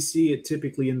the CC, it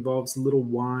typically involves a little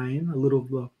wine, a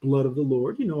little blood of the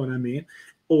Lord, you know what I mean,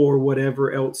 or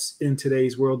whatever else in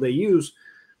today's world they use.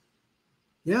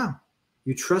 Yeah,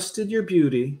 you trusted your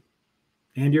beauty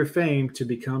and your fame to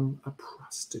become a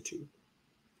prostitute.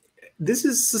 This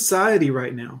is society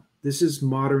right now. This is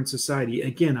modern society.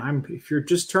 Again, if you're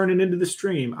just turning into the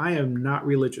stream, I am not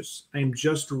religious. I am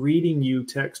just reading you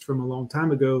text from a long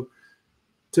time ago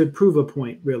to prove a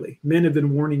point, really. Men have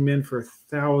been warning men for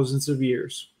thousands of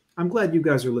years. I'm glad you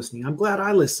guys are listening. I'm glad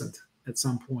I listened at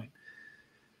some point.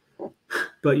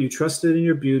 But you trusted in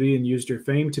your beauty and used your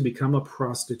fame to become a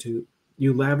prostitute.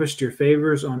 You lavished your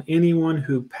favors on anyone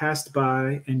who passed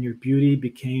by, and your beauty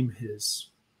became his.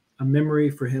 A memory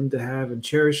for him to have and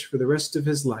cherish for the rest of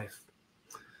his life.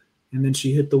 And then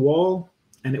she hit the wall,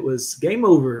 and it was game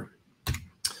over.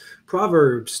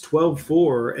 Proverbs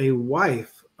 12:4, a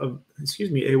wife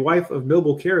of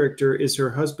noble character is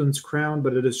her husband's crown,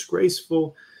 but a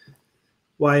disgraceful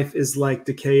wife is like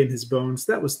decay in his bones.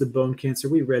 That was the bone cancer.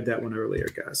 We read that one earlier,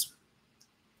 guys.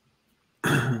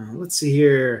 Let's see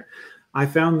here. I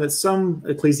found that some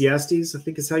Ecclesiastes, I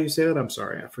think is how you say it. I'm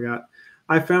sorry, I forgot.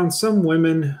 I found some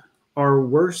women are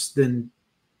worse than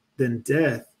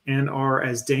death and are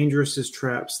as dangerous as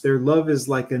traps. Their love is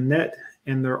like a net,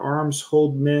 and their arms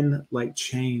hold men like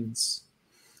chains.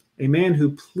 A man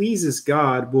who pleases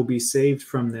God will be saved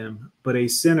from them, but a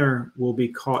sinner will be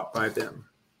caught by them.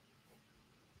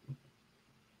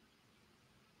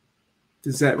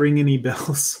 Does that ring any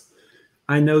bells?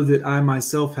 I know that I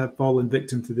myself have fallen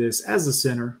victim to this as a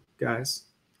sinner, guys.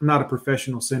 I'm not a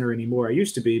professional sinner anymore. I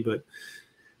used to be, but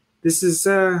this is,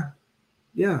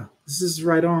 this is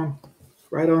right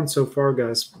on so far,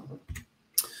 guys.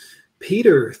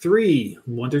 Peter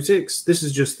 3:1-6. This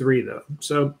is just 3, though.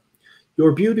 So,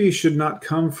 your beauty should not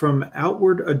come from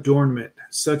outward adornment,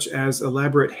 such as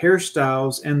elaborate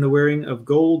hairstyles and the wearing of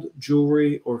gold,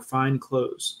 jewelry, or fine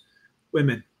clothes.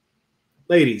 Women,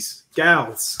 ladies,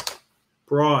 gals,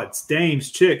 broads,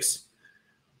 dames, chicks,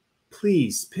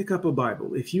 please pick up a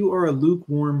Bible. If you are a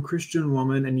lukewarm Christian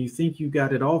woman and you think you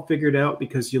got it all figured out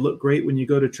because you look great when you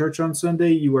go to church on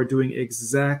Sunday, you are doing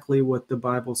exactly what the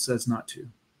Bible says not to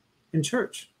in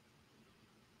church.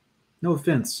 No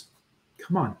offense.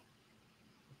 Come on.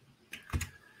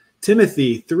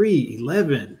 Timothy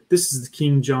 3:11. This is the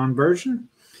King James Version.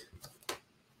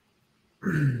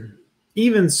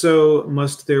 Even so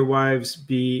must their wives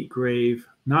be grave,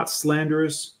 not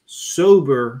slanderous,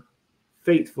 sober,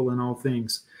 faithful in all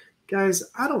things. Guys,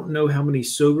 I don't know how many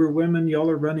sober women y'all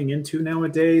are running into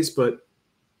nowadays, but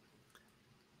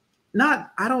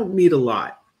I don't meet a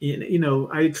lot. You know,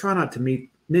 I try not to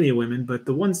meet many women, but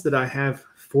the ones that I have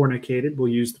fornicated, we'll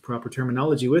use the proper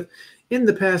terminology with, in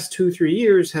the past 2-3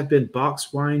 years have been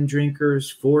box wine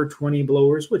drinkers, 420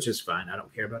 blowers, which is fine. I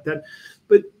don't care about that.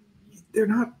 But they're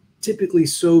not typically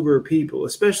sober people,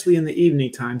 especially in the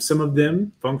evening time. Some of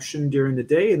them function during the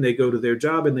day and they go to their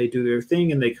job and they do their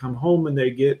thing and they come home and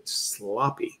they get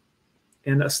sloppy.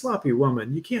 And a sloppy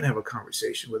woman, you can't have a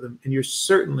conversation with them, and you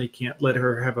certainly can't let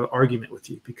her have an argument with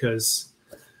you because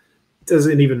it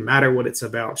doesn't even matter what it's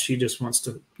about. She just wants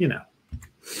to,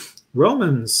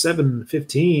 Romans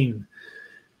 7:15.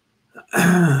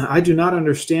 I do not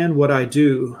understand what I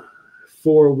do,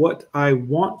 for what I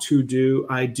want to do,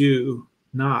 I do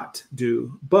not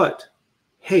do, but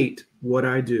hate what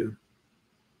I do.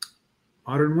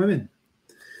 Modern women.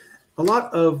 A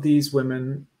lot of these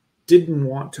women didn't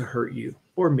want to hurt you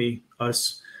or me,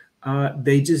 us.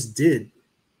 They just did.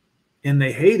 And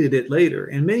they hated it later.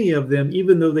 And many of them,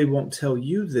 even though they won't tell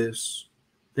you this,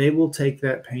 they will take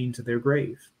that pain to their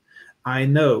grave. I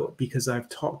know because I've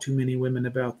talked to many women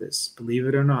about this. Believe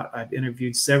it or not, I've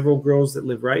interviewed several girls that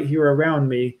live right here around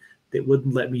me that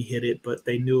wouldn't let me hit it, but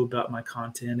they knew about my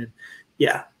content. And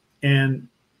yeah, and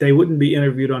they wouldn't be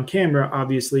interviewed on camera,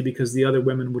 obviously, because the other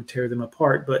women would tear them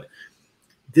apart. But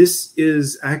this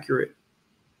is accurate.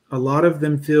 A lot of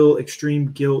them feel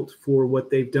extreme guilt for what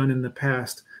they've done in the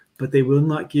past, but they will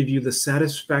not give you the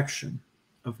satisfaction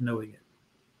of knowing it.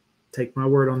 Take my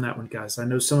word on that one, guys. I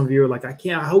know some of you are like, I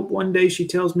hope one day she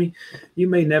tells me. You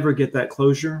may never get that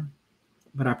closure,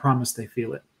 but I promise they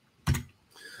feel it.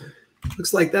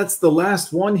 Looks like that's the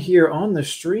last one here on the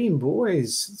stream,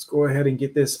 boys. Let's go ahead and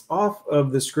get this off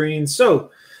of the screen. So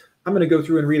I'm going to go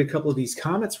through and read a couple of these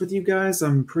comments with you guys.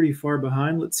 I'm pretty far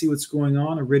behind. Let's see what's going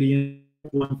on. Iridian,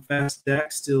 one fast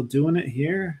deck, still doing it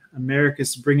here.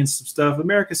 Americus bringing some stuff.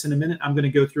 Americus, in a minute, I'm going to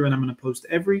go through and I'm going to post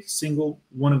every single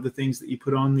one of the things that you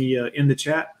put on the in the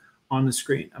chat on the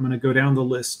screen. I'm going to go down the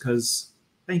list because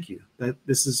thank you.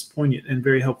 This is poignant and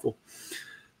very helpful.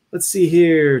 Let's see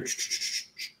here.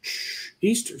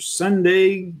 Easter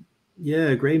Sunday.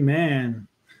 Yeah, great man.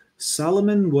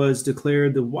 Solomon was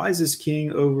declared the wisest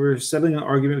king over settling an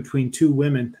argument between two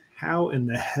women. How in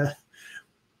the hell?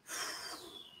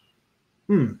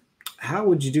 How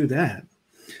would you do that?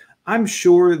 I'm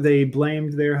sure they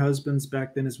blamed their husbands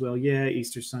back then as well. Yeah,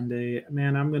 Easter Sunday.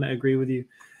 Man, I'm going to agree with you.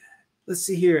 Let's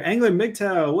see here. Angler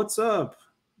MGTOW, what's up?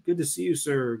 Good to see you,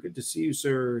 sir. Good to see you,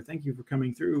 sir. Thank you for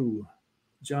coming through.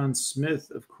 John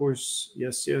Smith, of course.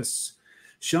 Yes, yes.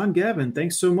 Sean Gavin,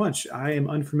 thanks so much. I am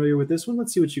unfamiliar with this one.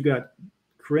 Let's see what you got.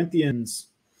 Corinthians.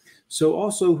 So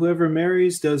also whoever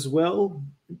marries does well.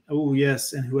 Oh,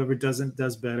 yes. And whoever doesn't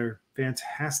does better.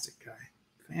 Fantastic guy.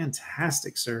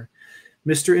 Fantastic, sir.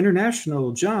 Mr.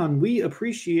 International, John, we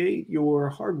appreciate your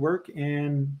hard work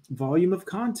and volume of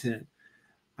content.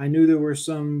 I knew there were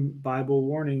some Bible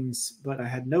warnings, but I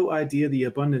had no idea the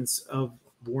abundance of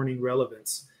warning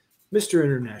relevance. Mr.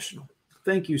 International,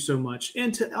 thank you so much.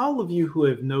 And to all of you who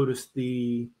have noticed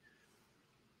the,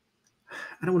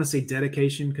 I don't want to say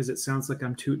dedication because it sounds like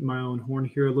I'm tooting my own horn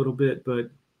here a little bit,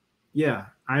 but yeah,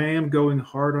 I am going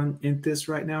hard on in this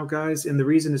right now, guys. And the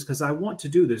reason is because I want to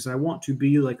do this. I want to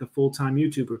be like a full-time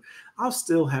YouTuber. I'll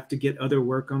still have to get other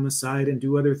work on the side and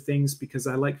do other things because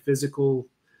I like physical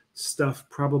stuff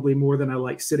probably more than I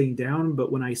like sitting down.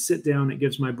 But when I sit down, it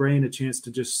gives my brain a chance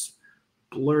to just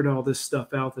blurt all this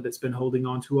stuff out that it's been holding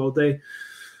on to all day.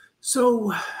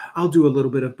 So I'll do a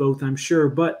little bit of both, I'm sure.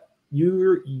 But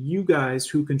you guys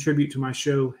who contribute to my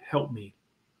show help me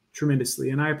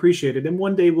tremendously, and I appreciate it. And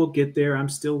one day we'll get there. I'm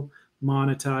still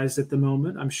monetized at the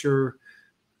moment. I'm sure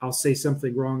I'll say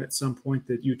something wrong at some point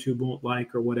that YouTube won't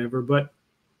like or whatever. But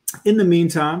in the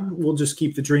meantime, we'll just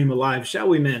keep the dream alive, shall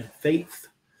we, men? Faith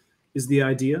is the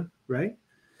idea, right?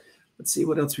 Let's see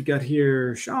what else we got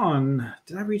here. Sean,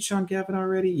 did I read Sean Gavin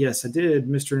already? Yes, I did.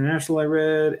 Mr. International, I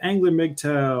read. Angler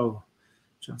MGTOW.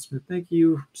 John Smith, thank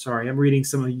you. Sorry, I'm reading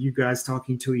some of you guys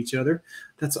talking to each other.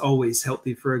 That's always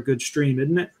healthy for a good stream,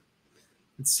 isn't it?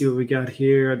 Let's see what we got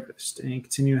here.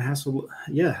 Continue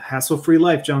hassle-free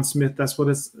life, John Smith. That's what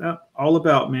it's all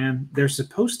about, man. They're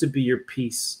supposed to be your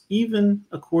peace, even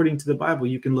according to the Bible.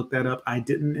 You can look that up. I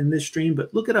didn't in this stream,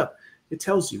 but look it up. It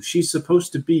tells you she's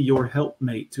supposed to be your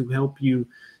helpmate to help you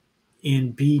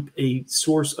and be a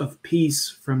source of peace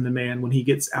from the man when he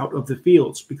gets out of the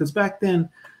fields. Because back then,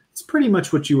 it's pretty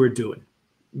much what you were doing,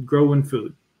 growing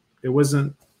food. There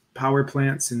wasn't power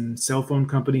plants and cell phone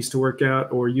companies to work out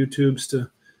or YouTubes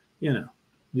to,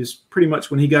 just pretty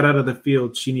much when he got out of the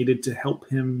field, she needed to help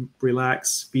him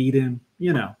relax, feed him,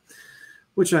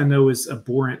 which I know is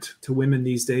abhorrent to women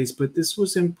these days, but this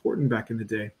was important back in the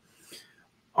day.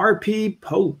 RP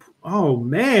Pope. Oh,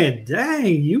 man,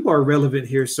 dang, you are relevant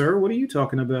here, sir. What are you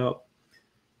talking about?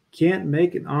 Can't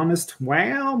make an honest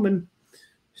wow, man.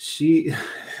 She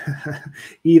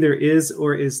either is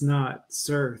or is not.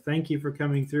 Sir, thank you for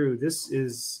coming through. This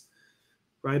is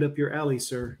right up your alley,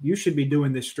 sir. You should be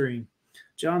doing this stream.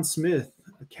 John Smith,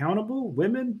 accountable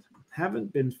women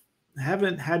haven't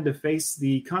had to face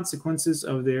the consequences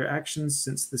of their actions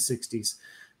since the 60s.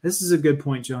 This is a good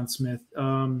point, John Smith.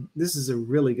 This is a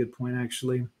really good point,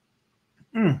 actually.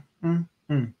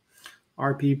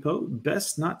 RP Pope,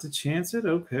 best not to chance it.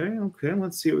 Okay.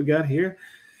 Let's see what we got here.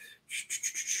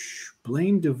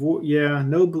 Blame divorce. Yeah,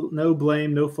 no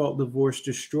blame, no fault divorce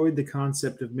destroyed the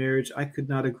concept of marriage. I could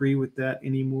not agree with that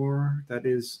anymore.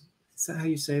 Is that how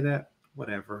you say that?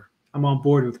 Whatever. I'm on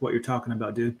board with what you're talking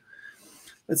about, dude.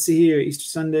 Let's see here. Easter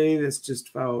Sunday. That's just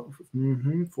about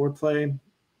foreplay.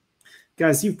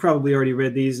 Guys, you've probably already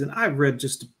read these, and I've read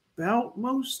just about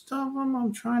most of them.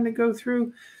 I'm trying to go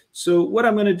through. So what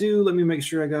I'm going to do, let me make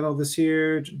sure I got all this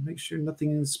here, to make sure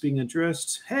nothing is being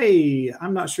addressed. Hey,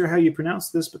 I'm not sure how you pronounce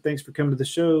this, but thanks for coming to the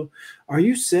show. Are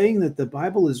you saying that the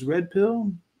Bible is red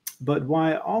pill, but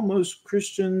why almost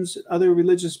Christians, other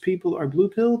religious people are blue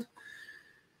pilled?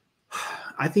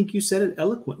 I think you said it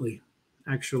eloquently,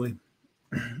 actually.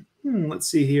 Let's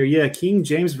see here. Yeah, King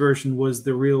James Version was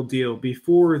the real deal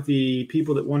before the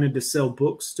people that wanted to sell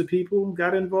books to people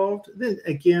got involved. Then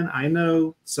again, I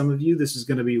know some of you, this is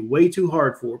going to be way too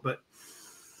hard for, but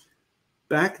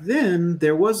back then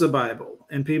there was a Bible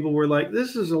and people were like,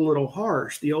 this is a little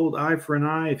harsh. The old eye for an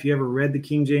eye. If you ever read the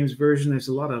King James Version, there's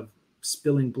a lot of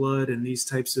spilling blood and these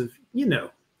types of,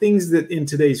 things that in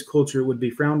today's culture would be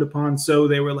frowned upon. So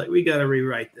they were like, we got to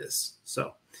rewrite this.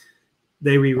 So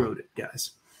they rewrote it,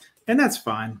 guys. And that's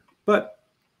fine. But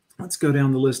let's go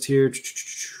down the list here.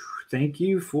 Thank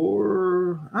you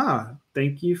for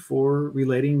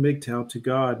relating MGTOW to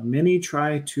God. Many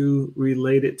try to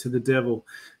relate it to the devil.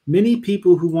 Many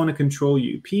people who want to control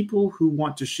you, people who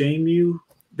want to shame you,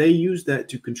 they use that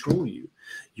to control you.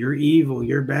 You're evil,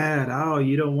 you're bad. Oh,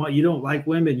 you don't like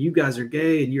women. You guys are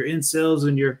gay and you're incels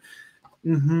and you're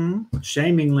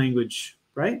shaming language,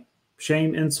 right?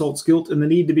 Shame, insults, guilt, and the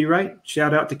need to be right.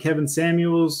 Shout out to Kevin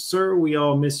Samuels. Sir, we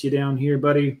all miss you down here,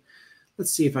 buddy.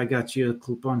 Let's see if I got you a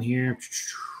clip on here.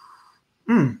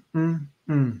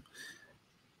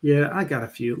 Yeah, I got a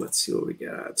few. Let's see what we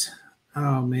got.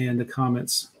 Oh, man, the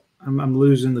comments. I'm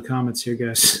losing the comments here,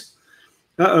 guys.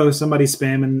 Uh-oh, somebody's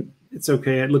spamming. It's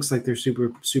okay. It looks like they're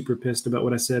super, super pissed about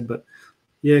what I said. But,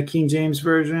 yeah, King James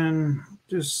Version,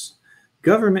 just...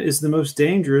 Government is the most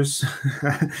dangerous.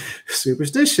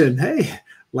 Superstition. Hey,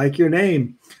 like your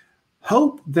name.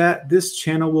 Hope that this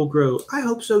channel will grow. I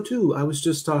hope so too. I was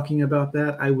just talking about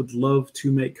that. I would love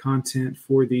to make content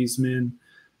for these men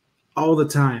all the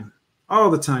time.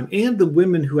 All the time. And the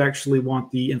women who actually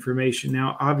want the information.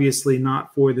 Now, obviously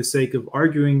not for the sake of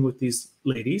arguing with these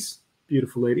ladies,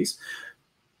 beautiful ladies,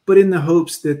 but in the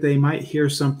hopes that they might hear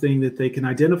something that they can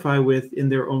identify with in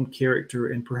their own character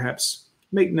and perhaps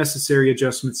make necessary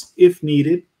adjustments if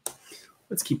needed.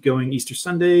 Let's keep going. Easter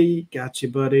Sunday. Gotcha,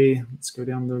 buddy. Let's go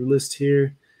down the list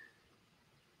here.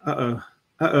 Are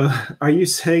you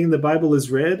saying the Bible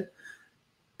is red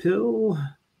pill?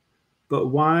 But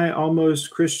why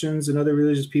almost Christians and other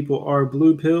religious people are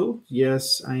blue pill?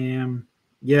 Yes, I am.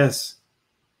 Yes.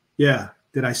 Yeah.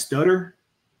 Did I stutter?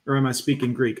 Or am I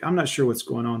speaking Greek? I'm not sure what's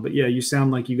going on. But yeah, you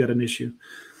sound like you got an issue.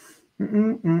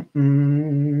 The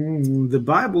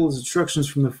Bible is instructions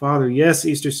from the Father. Yes,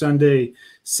 Easter Sunday.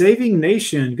 Saving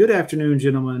Nation. Good afternoon,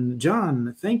 gentlemen.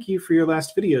 John, thank you for your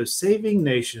last video. Saving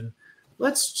Nation.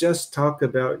 Let's just talk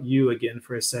about you again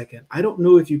for a second. I don't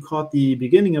know if you caught the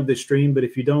beginning of the stream, but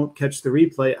if you don't catch the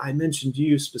replay, I mentioned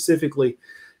you specifically.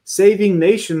 Saving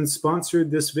Nation sponsored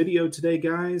this video today,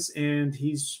 guys, and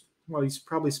he's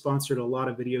probably sponsored a lot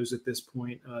of videos at this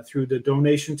point through the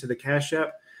donation to the Cash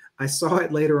App. I saw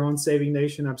it later on, Saving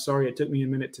Nation. I'm sorry it took me a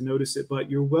minute to notice it,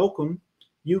 but you're welcome.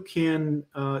 You can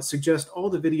suggest all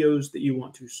the videos that you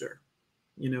want to, sir.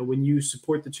 When you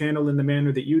support the channel in the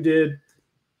manner that you did,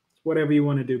 whatever you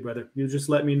want to do, brother. You just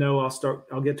let me know.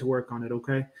 I'll get to work on it,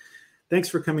 okay? Thanks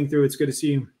for coming through. It's good to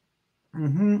see you.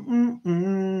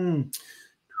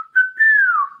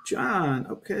 John,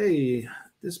 okay.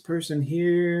 This person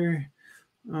here.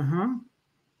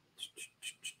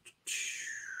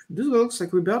 This looks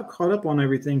like we're about caught up on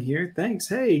everything here. Thanks.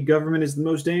 Hey, government is the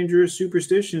most dangerous.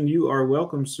 Superstition. You are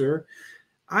welcome, sir.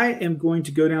 I am going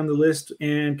to go down the list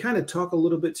and kind of talk a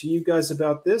little bit to you guys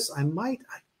about this. You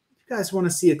guys want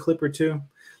to see a clip or two? Let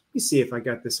me see if I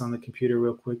got this on the computer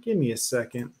real quick. Give me a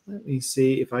second. Let me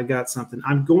see if I got something.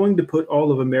 I'm going to put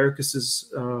all of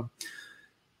Americus's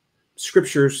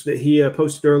scriptures that he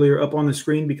posted earlier up on the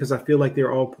screen because I feel like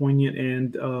they're all poignant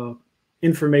and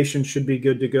information should be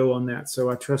good to go on that. So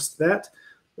I trust that.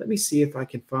 Let me see if I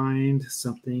can find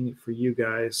something for you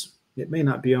guys. It may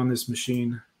not be on this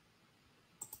machine.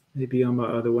 Maybe on my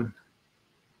other one.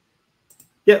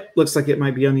 Yep, looks like it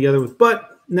might be on the other one.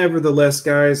 But nevertheless,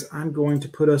 guys, I'm going to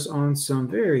put us on some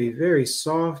very, very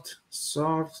soft,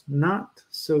 not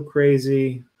so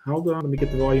crazy. Hold on, let me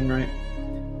get the volume right.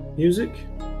 Music.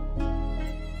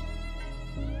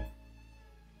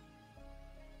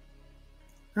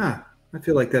 I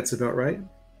feel like that's about right.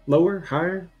 Lower,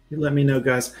 higher? You let me know,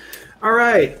 guys. All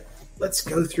right, let's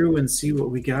go through and see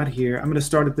what we got here. I'm going to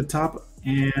start at the top,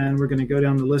 and we're going to go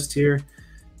down the list here.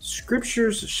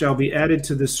 Scriptures shall be added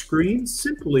to the screen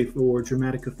simply for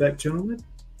dramatic effect, gentlemen,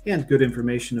 and good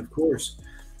information, of course.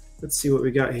 Let's see what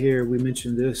we got here. We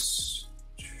mentioned this.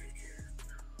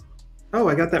 Oh,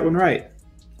 I got that one right.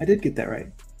 I did get that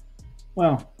right.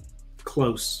 Well,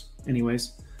 close.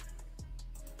 Anyways.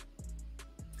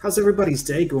 How's everybody's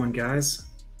day going, guys?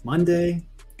 Monday? You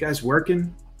guys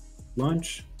working?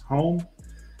 Lunch? Home?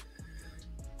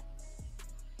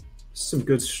 Some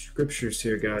good scriptures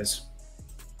here, guys.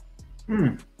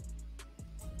 I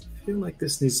feel like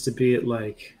this needs to be at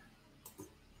like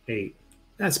 8.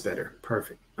 That's better.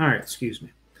 Perfect. All right, excuse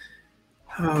me.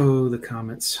 Oh, the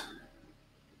comments.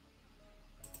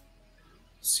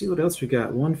 Let's see what else we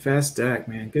got. One Fast Dak,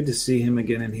 man. Good to see him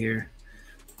again in here.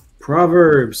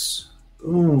 Proverbs.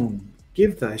 Boom.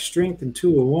 Give thy strength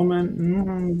unto a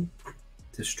woman.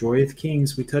 Destroyeth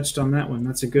kings. We touched on that one.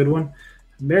 That's a good one.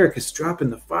 Americus dropping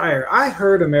the fire. I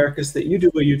heard, Americus, that you do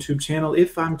a YouTube channel,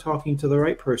 if I'm talking to the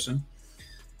right person,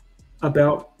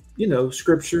 about,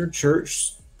 scripture,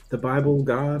 church, the Bible,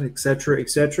 God, etc.,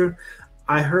 etc.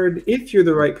 I heard, if you're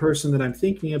the right person that I'm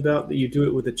thinking about, that you do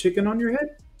it with a chicken on your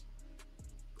head.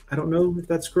 I don't know if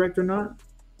that's correct or not,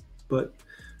 but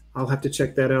I'll have to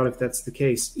check that out if that's the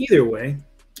case. Either way,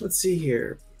 let's see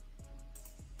here.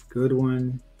 Good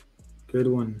one. Good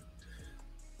one.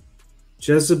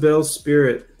 Jezebel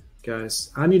spirit,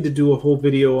 guys. I need to do a whole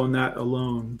video on that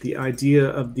alone. The idea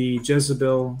of the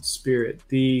Jezebel spirit,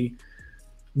 the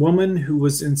woman who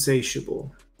was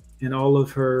insatiable in all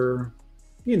of her,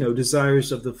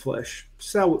 desires of the flesh.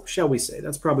 Shall we say?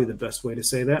 That's probably the best way to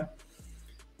say that.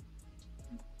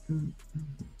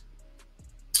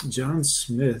 John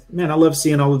Smith. Man, I love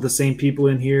seeing all of the same people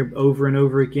in here over and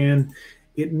over again.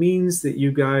 It means that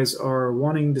you guys are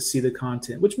wanting to see the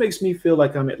content, which makes me feel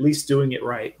like I'm at least doing it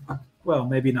right. Well,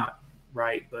 maybe not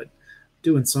right, but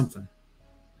doing something.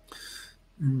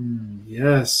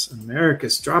 Yes,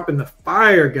 America's dropping the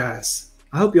fire, guys.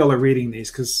 I hope y'all are reading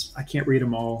these because I can't read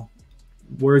them all.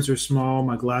 Words are small,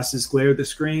 my glasses glare at the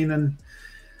screen, and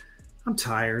I'm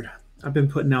tired. I've been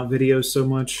putting out videos so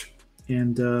much,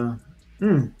 and I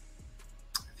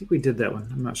think we did that one.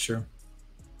 I'm not sure.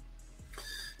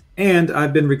 And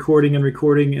I've been recording,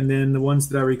 and then the ones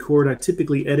that I record, I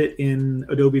typically edit in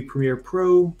Adobe Premiere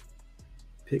Pro.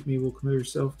 Pick me will commit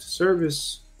herself to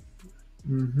service.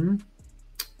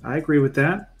 I agree with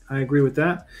that.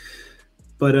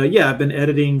 But yeah, I've been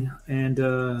editing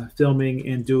and filming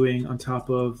and doing on top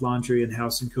of laundry and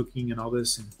house and cooking and all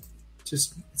this. And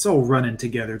just, it's all running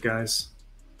together, guys.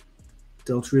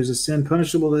 Adultery is a sin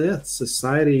punishable to death.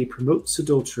 Society promotes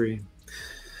adultery.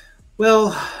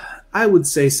 Well, I would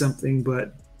say something,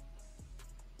 but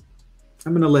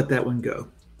I'm going to let that one go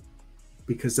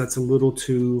because that's a little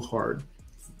too hard.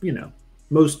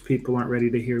 Most people aren't ready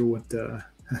to hear what the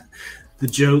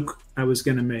joke I was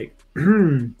going to make.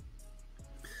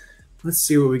 Let's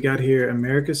see what we got here.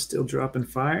 America's still dropping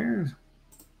fire.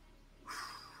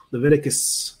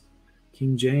 Leviticus,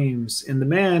 King James. And the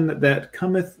man that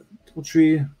cometh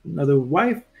adultery, another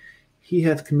wife, he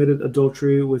hath committed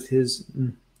adultery with his...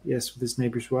 Yes, with his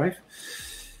neighbor's wife.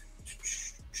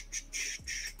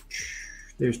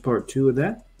 There's part 2 of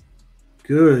that.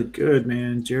 Good,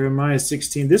 man. Jeremiah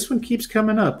 16. This one keeps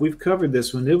coming up. We've covered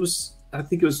this one. I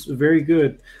think it was very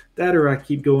good. That or I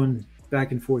keep going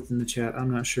back and forth in the chat. I'm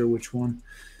not sure which one.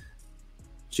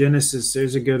 Genesis,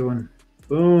 there's a good one.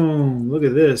 Boom. Look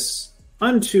at this.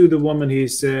 Unto the woman he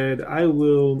said, I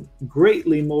will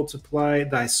greatly multiply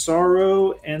thy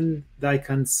sorrow and thy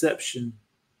conception.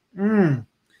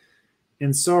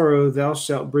 In sorrow thou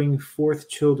shalt bring forth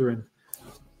children.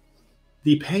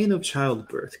 The pain of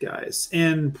childbirth, guys,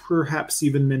 and perhaps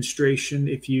even menstruation,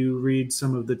 if you read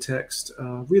some of the text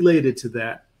related to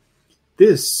that.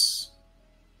 This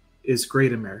is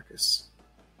great, Americus.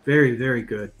 Very, very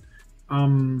good. I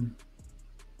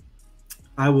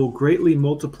will greatly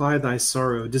multiply thy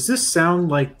sorrow. Does this sound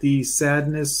like the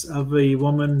sadness of a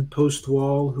woman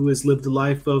post-wall who has lived a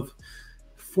life of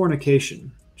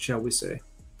fornication, shall we say?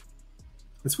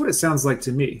 That's what it sounds like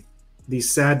to me. The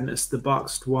sadness, the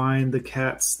boxed wine, the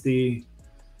cats, they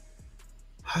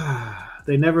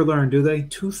never learn, do they?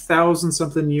 2,000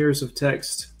 something years of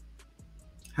text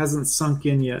hasn't sunk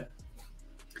in yet.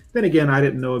 Then again, I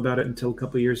didn't know about it until a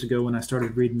couple of years ago when I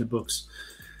started reading the books.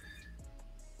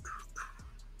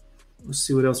 Let's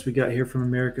see what else we got here from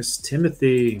Americus.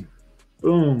 Timothy.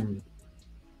 Boom.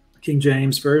 King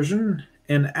James Version.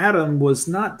 And Adam was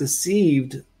not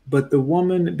deceived, but the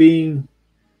woman being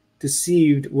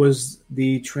deceived was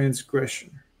the transgression.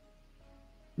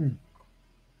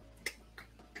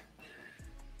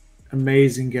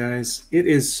 Amazing, guys. It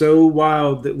is so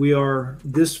wild that we are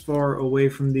this far away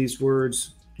from these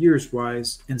words,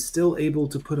 years-wise, and still able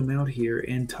to put them out here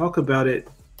and talk about it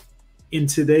in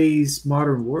today's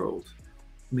modern world.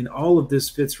 I mean, all of this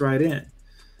fits right in.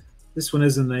 This one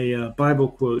isn't a Bible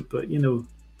quote, but,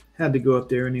 Had to go up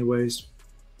there anyways.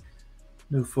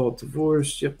 No fault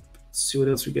divorce. Yep. Let's see what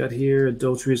else we got here.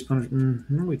 Adultery is punishment.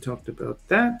 We talked about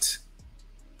that.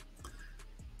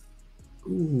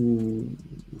 Ooh,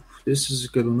 this is a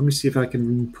good one. Let me see if I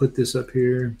can put this up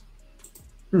here.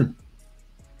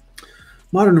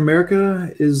 Modern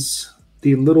America is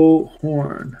the little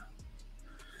horn,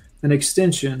 an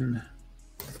extension.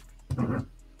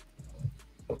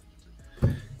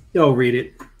 Y'all read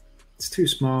it. It's too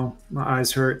small. My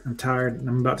eyes hurt. I'm tired, and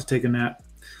I'm about to take a nap.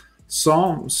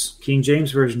 Psalms, King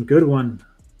James Version, good one.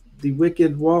 The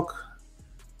wicked walk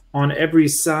on every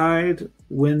side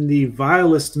when the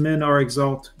vilest men are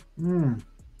exalted.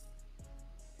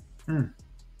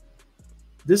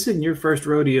 This isn't your first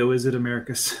rodeo, is it,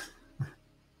 Americus?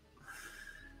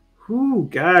 Whoo,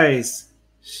 guys.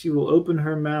 She will open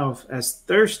her mouth as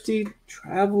thirsty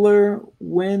traveler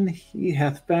when he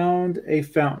hath found a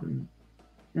fountain.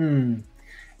 And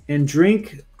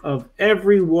drink of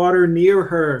every water near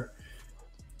her.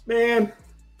 Man.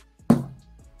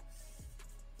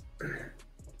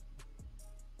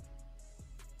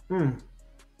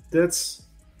 That's...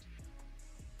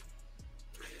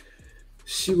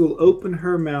 She will open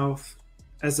her mouth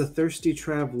as a thirsty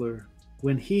traveler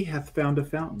when he hath found a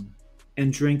fountain,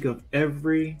 and drink of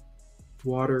every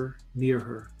water near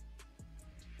her.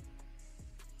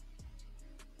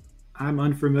 I'm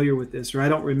unfamiliar with this, or I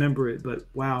don't remember it, but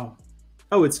wow.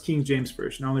 Oh, it's King James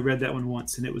Version. I only read that one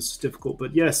once, and it was difficult.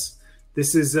 But yes,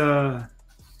 this is,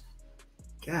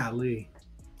 golly.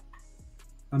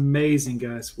 Amazing,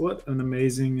 guys. What an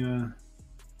amazing,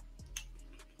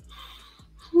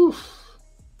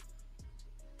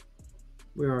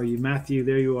 Where are you? Matthew,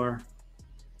 there you are.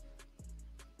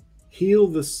 Heal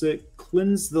the sick,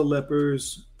 cleanse the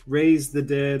lepers, raise the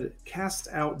dead, cast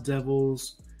out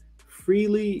devils.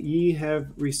 Freely ye have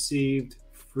received,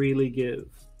 freely give.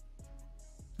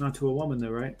 Not to a woman, though,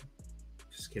 right?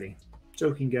 Just kidding.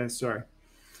 Joking, guys. Sorry.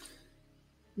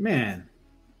 Man,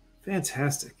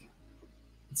 fantastic.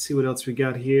 Let's see what else we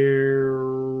got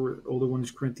here. Older 1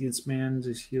 Corinthians, man,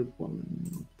 just healed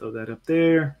woman. Throw that up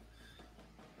there.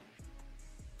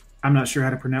 I'm not sure how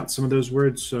to pronounce some of those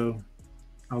words, so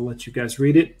I'll let you guys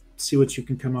read it, see what you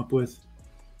can come up with.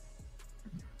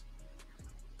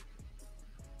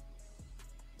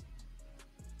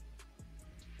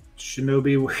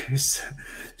 Shinobi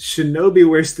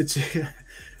wears the chicken.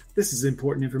 This is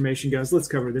important information, guys. Let's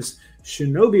cover this.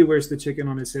 Shinobi wears the chicken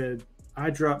on his head. I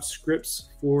drop scripts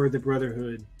for the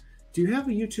Brotherhood. Do you have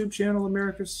a YouTube channel,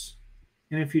 Americus?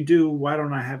 And if you do, why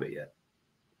don't I have it yet?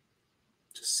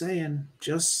 Just saying.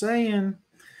 Just saying.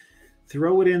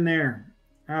 Throw it in there.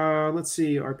 Let's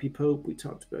see. RP Pope, we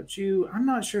talked about you. I'm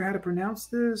not sure how to pronounce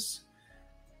this.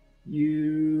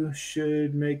 You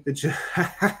should make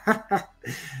the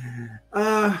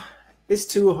it's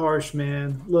too harsh,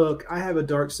 man. Look, I have a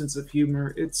dark sense of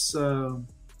humor. It's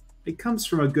it comes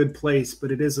from a good place,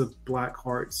 but it is a black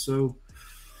heart, so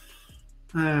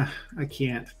I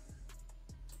can't.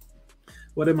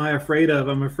 What am I afraid of?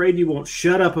 I'm afraid you won't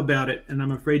shut up about it, and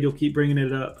I'm afraid you'll keep bringing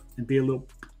it up and be a little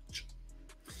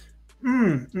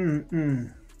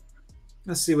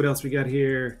Let's see what else we got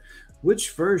here.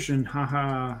 Which version?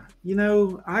 Haha. You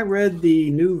know, I read the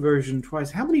new version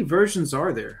twice. How many versions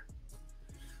are there?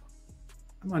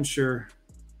 I'm unsure.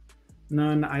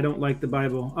 None. I don't like the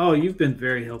Bible. Oh, you've been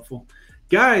very helpful.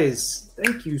 Guys,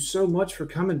 thank you so much for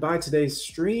coming by today's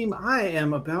stream. I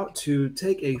am about to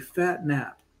take a fat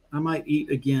nap. I might eat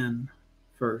again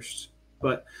first.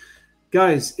 But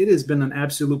guys, it has been an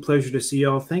absolute pleasure to see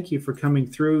y'all. Thank you for coming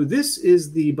through. This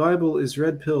is the Bible is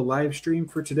Red Pill live stream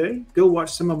for today. Go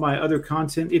watch some of my other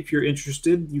content if you're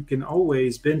interested. You can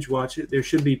always binge watch it. There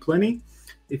should be plenty.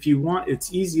 If you want,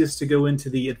 it's easiest to go into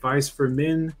the Advice for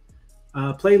Men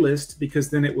playlist, because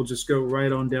then it will just go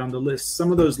right on down the list.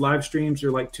 Some of those live streams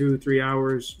are like 2-3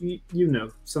 hours. You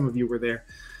know, some of you were there.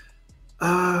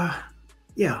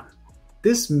 Yeah.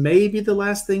 This may be the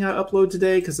last thing I upload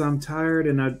today because I'm tired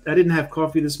and I didn't have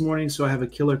coffee this morning, so I have a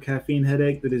killer caffeine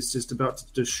headache that is just about to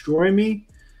destroy me.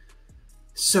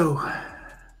 So,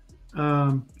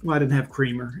 well, I didn't have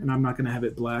creamer, and I'm not going to have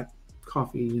it black.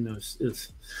 Coffee, you know,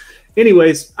 is.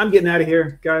 Anyways, I'm getting out of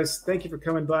here, guys. Thank you for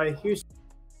coming by. Here's.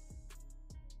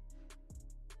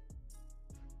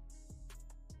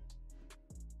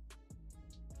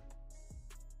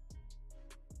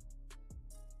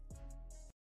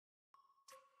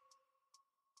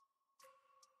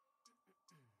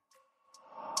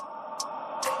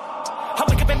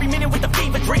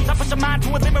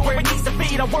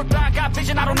 I work blind, got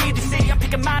vision I don't need to see. I'm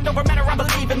picking mind over matter, I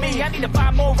believe in me. I need to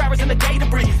find more hours in the day to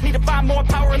breathe. Need to find more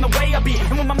power in the way I be.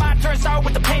 And when my mind turns sour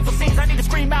with the painful scenes, I need to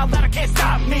scream out loud, I can't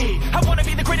stop me.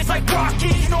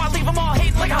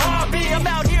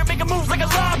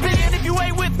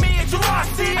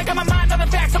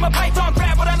 I'm a python,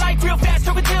 grab what I like real fast.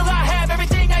 So until I have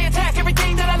everything, I attack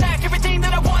everything that I lack, everything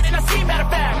that I want, and I see matter of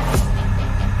fact.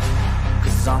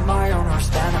 Cause I'm my own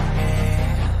worst enemy,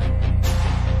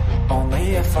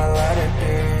 only if I let it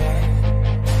be.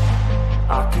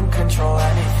 I can control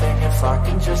anything if I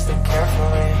can just think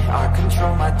carefully. I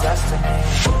control my destiny.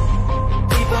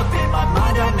 Deep up in my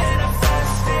mind I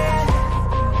manifest it.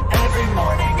 Every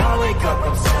morning I wake up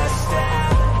obsessed,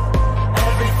 and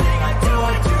everything I do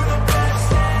the best.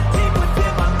 And deep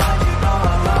within my mind, you know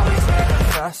I'll always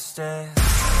manifest it.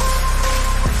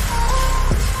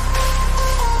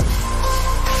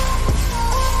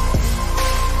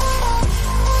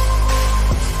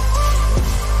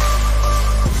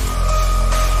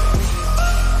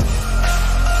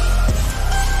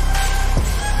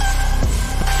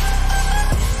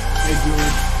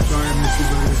 Sorry I missed you,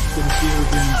 brother. Good to see you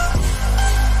again.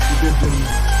 You're good doing it.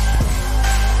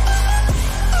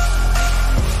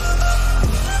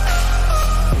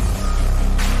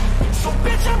 So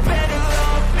bitch, I better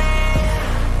love me.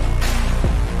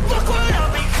 Look what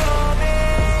I'm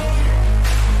becoming.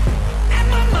 In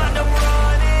my mind I'm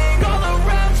running all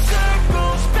around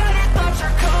circles. Better thoughts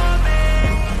are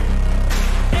coming.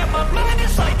 And my mind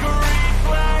is like a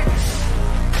reflex.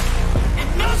 It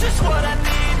knows just what I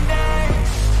need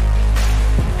next.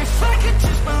 If I could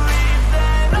just believe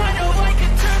that, I know I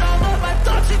can turn all of my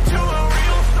thoughts into a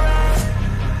real threat.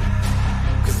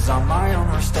 Cause I'm my own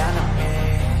worst enemy,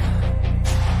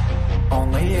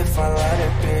 only if I let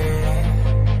it be.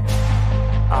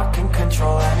 I can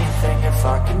control anything if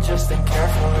I can just think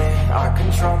carefully. I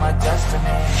control my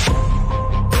destiny.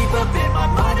 Deep up in my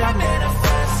mind I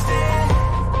manifest it.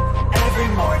 Every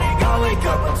morning I wake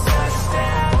up obsessed,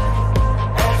 and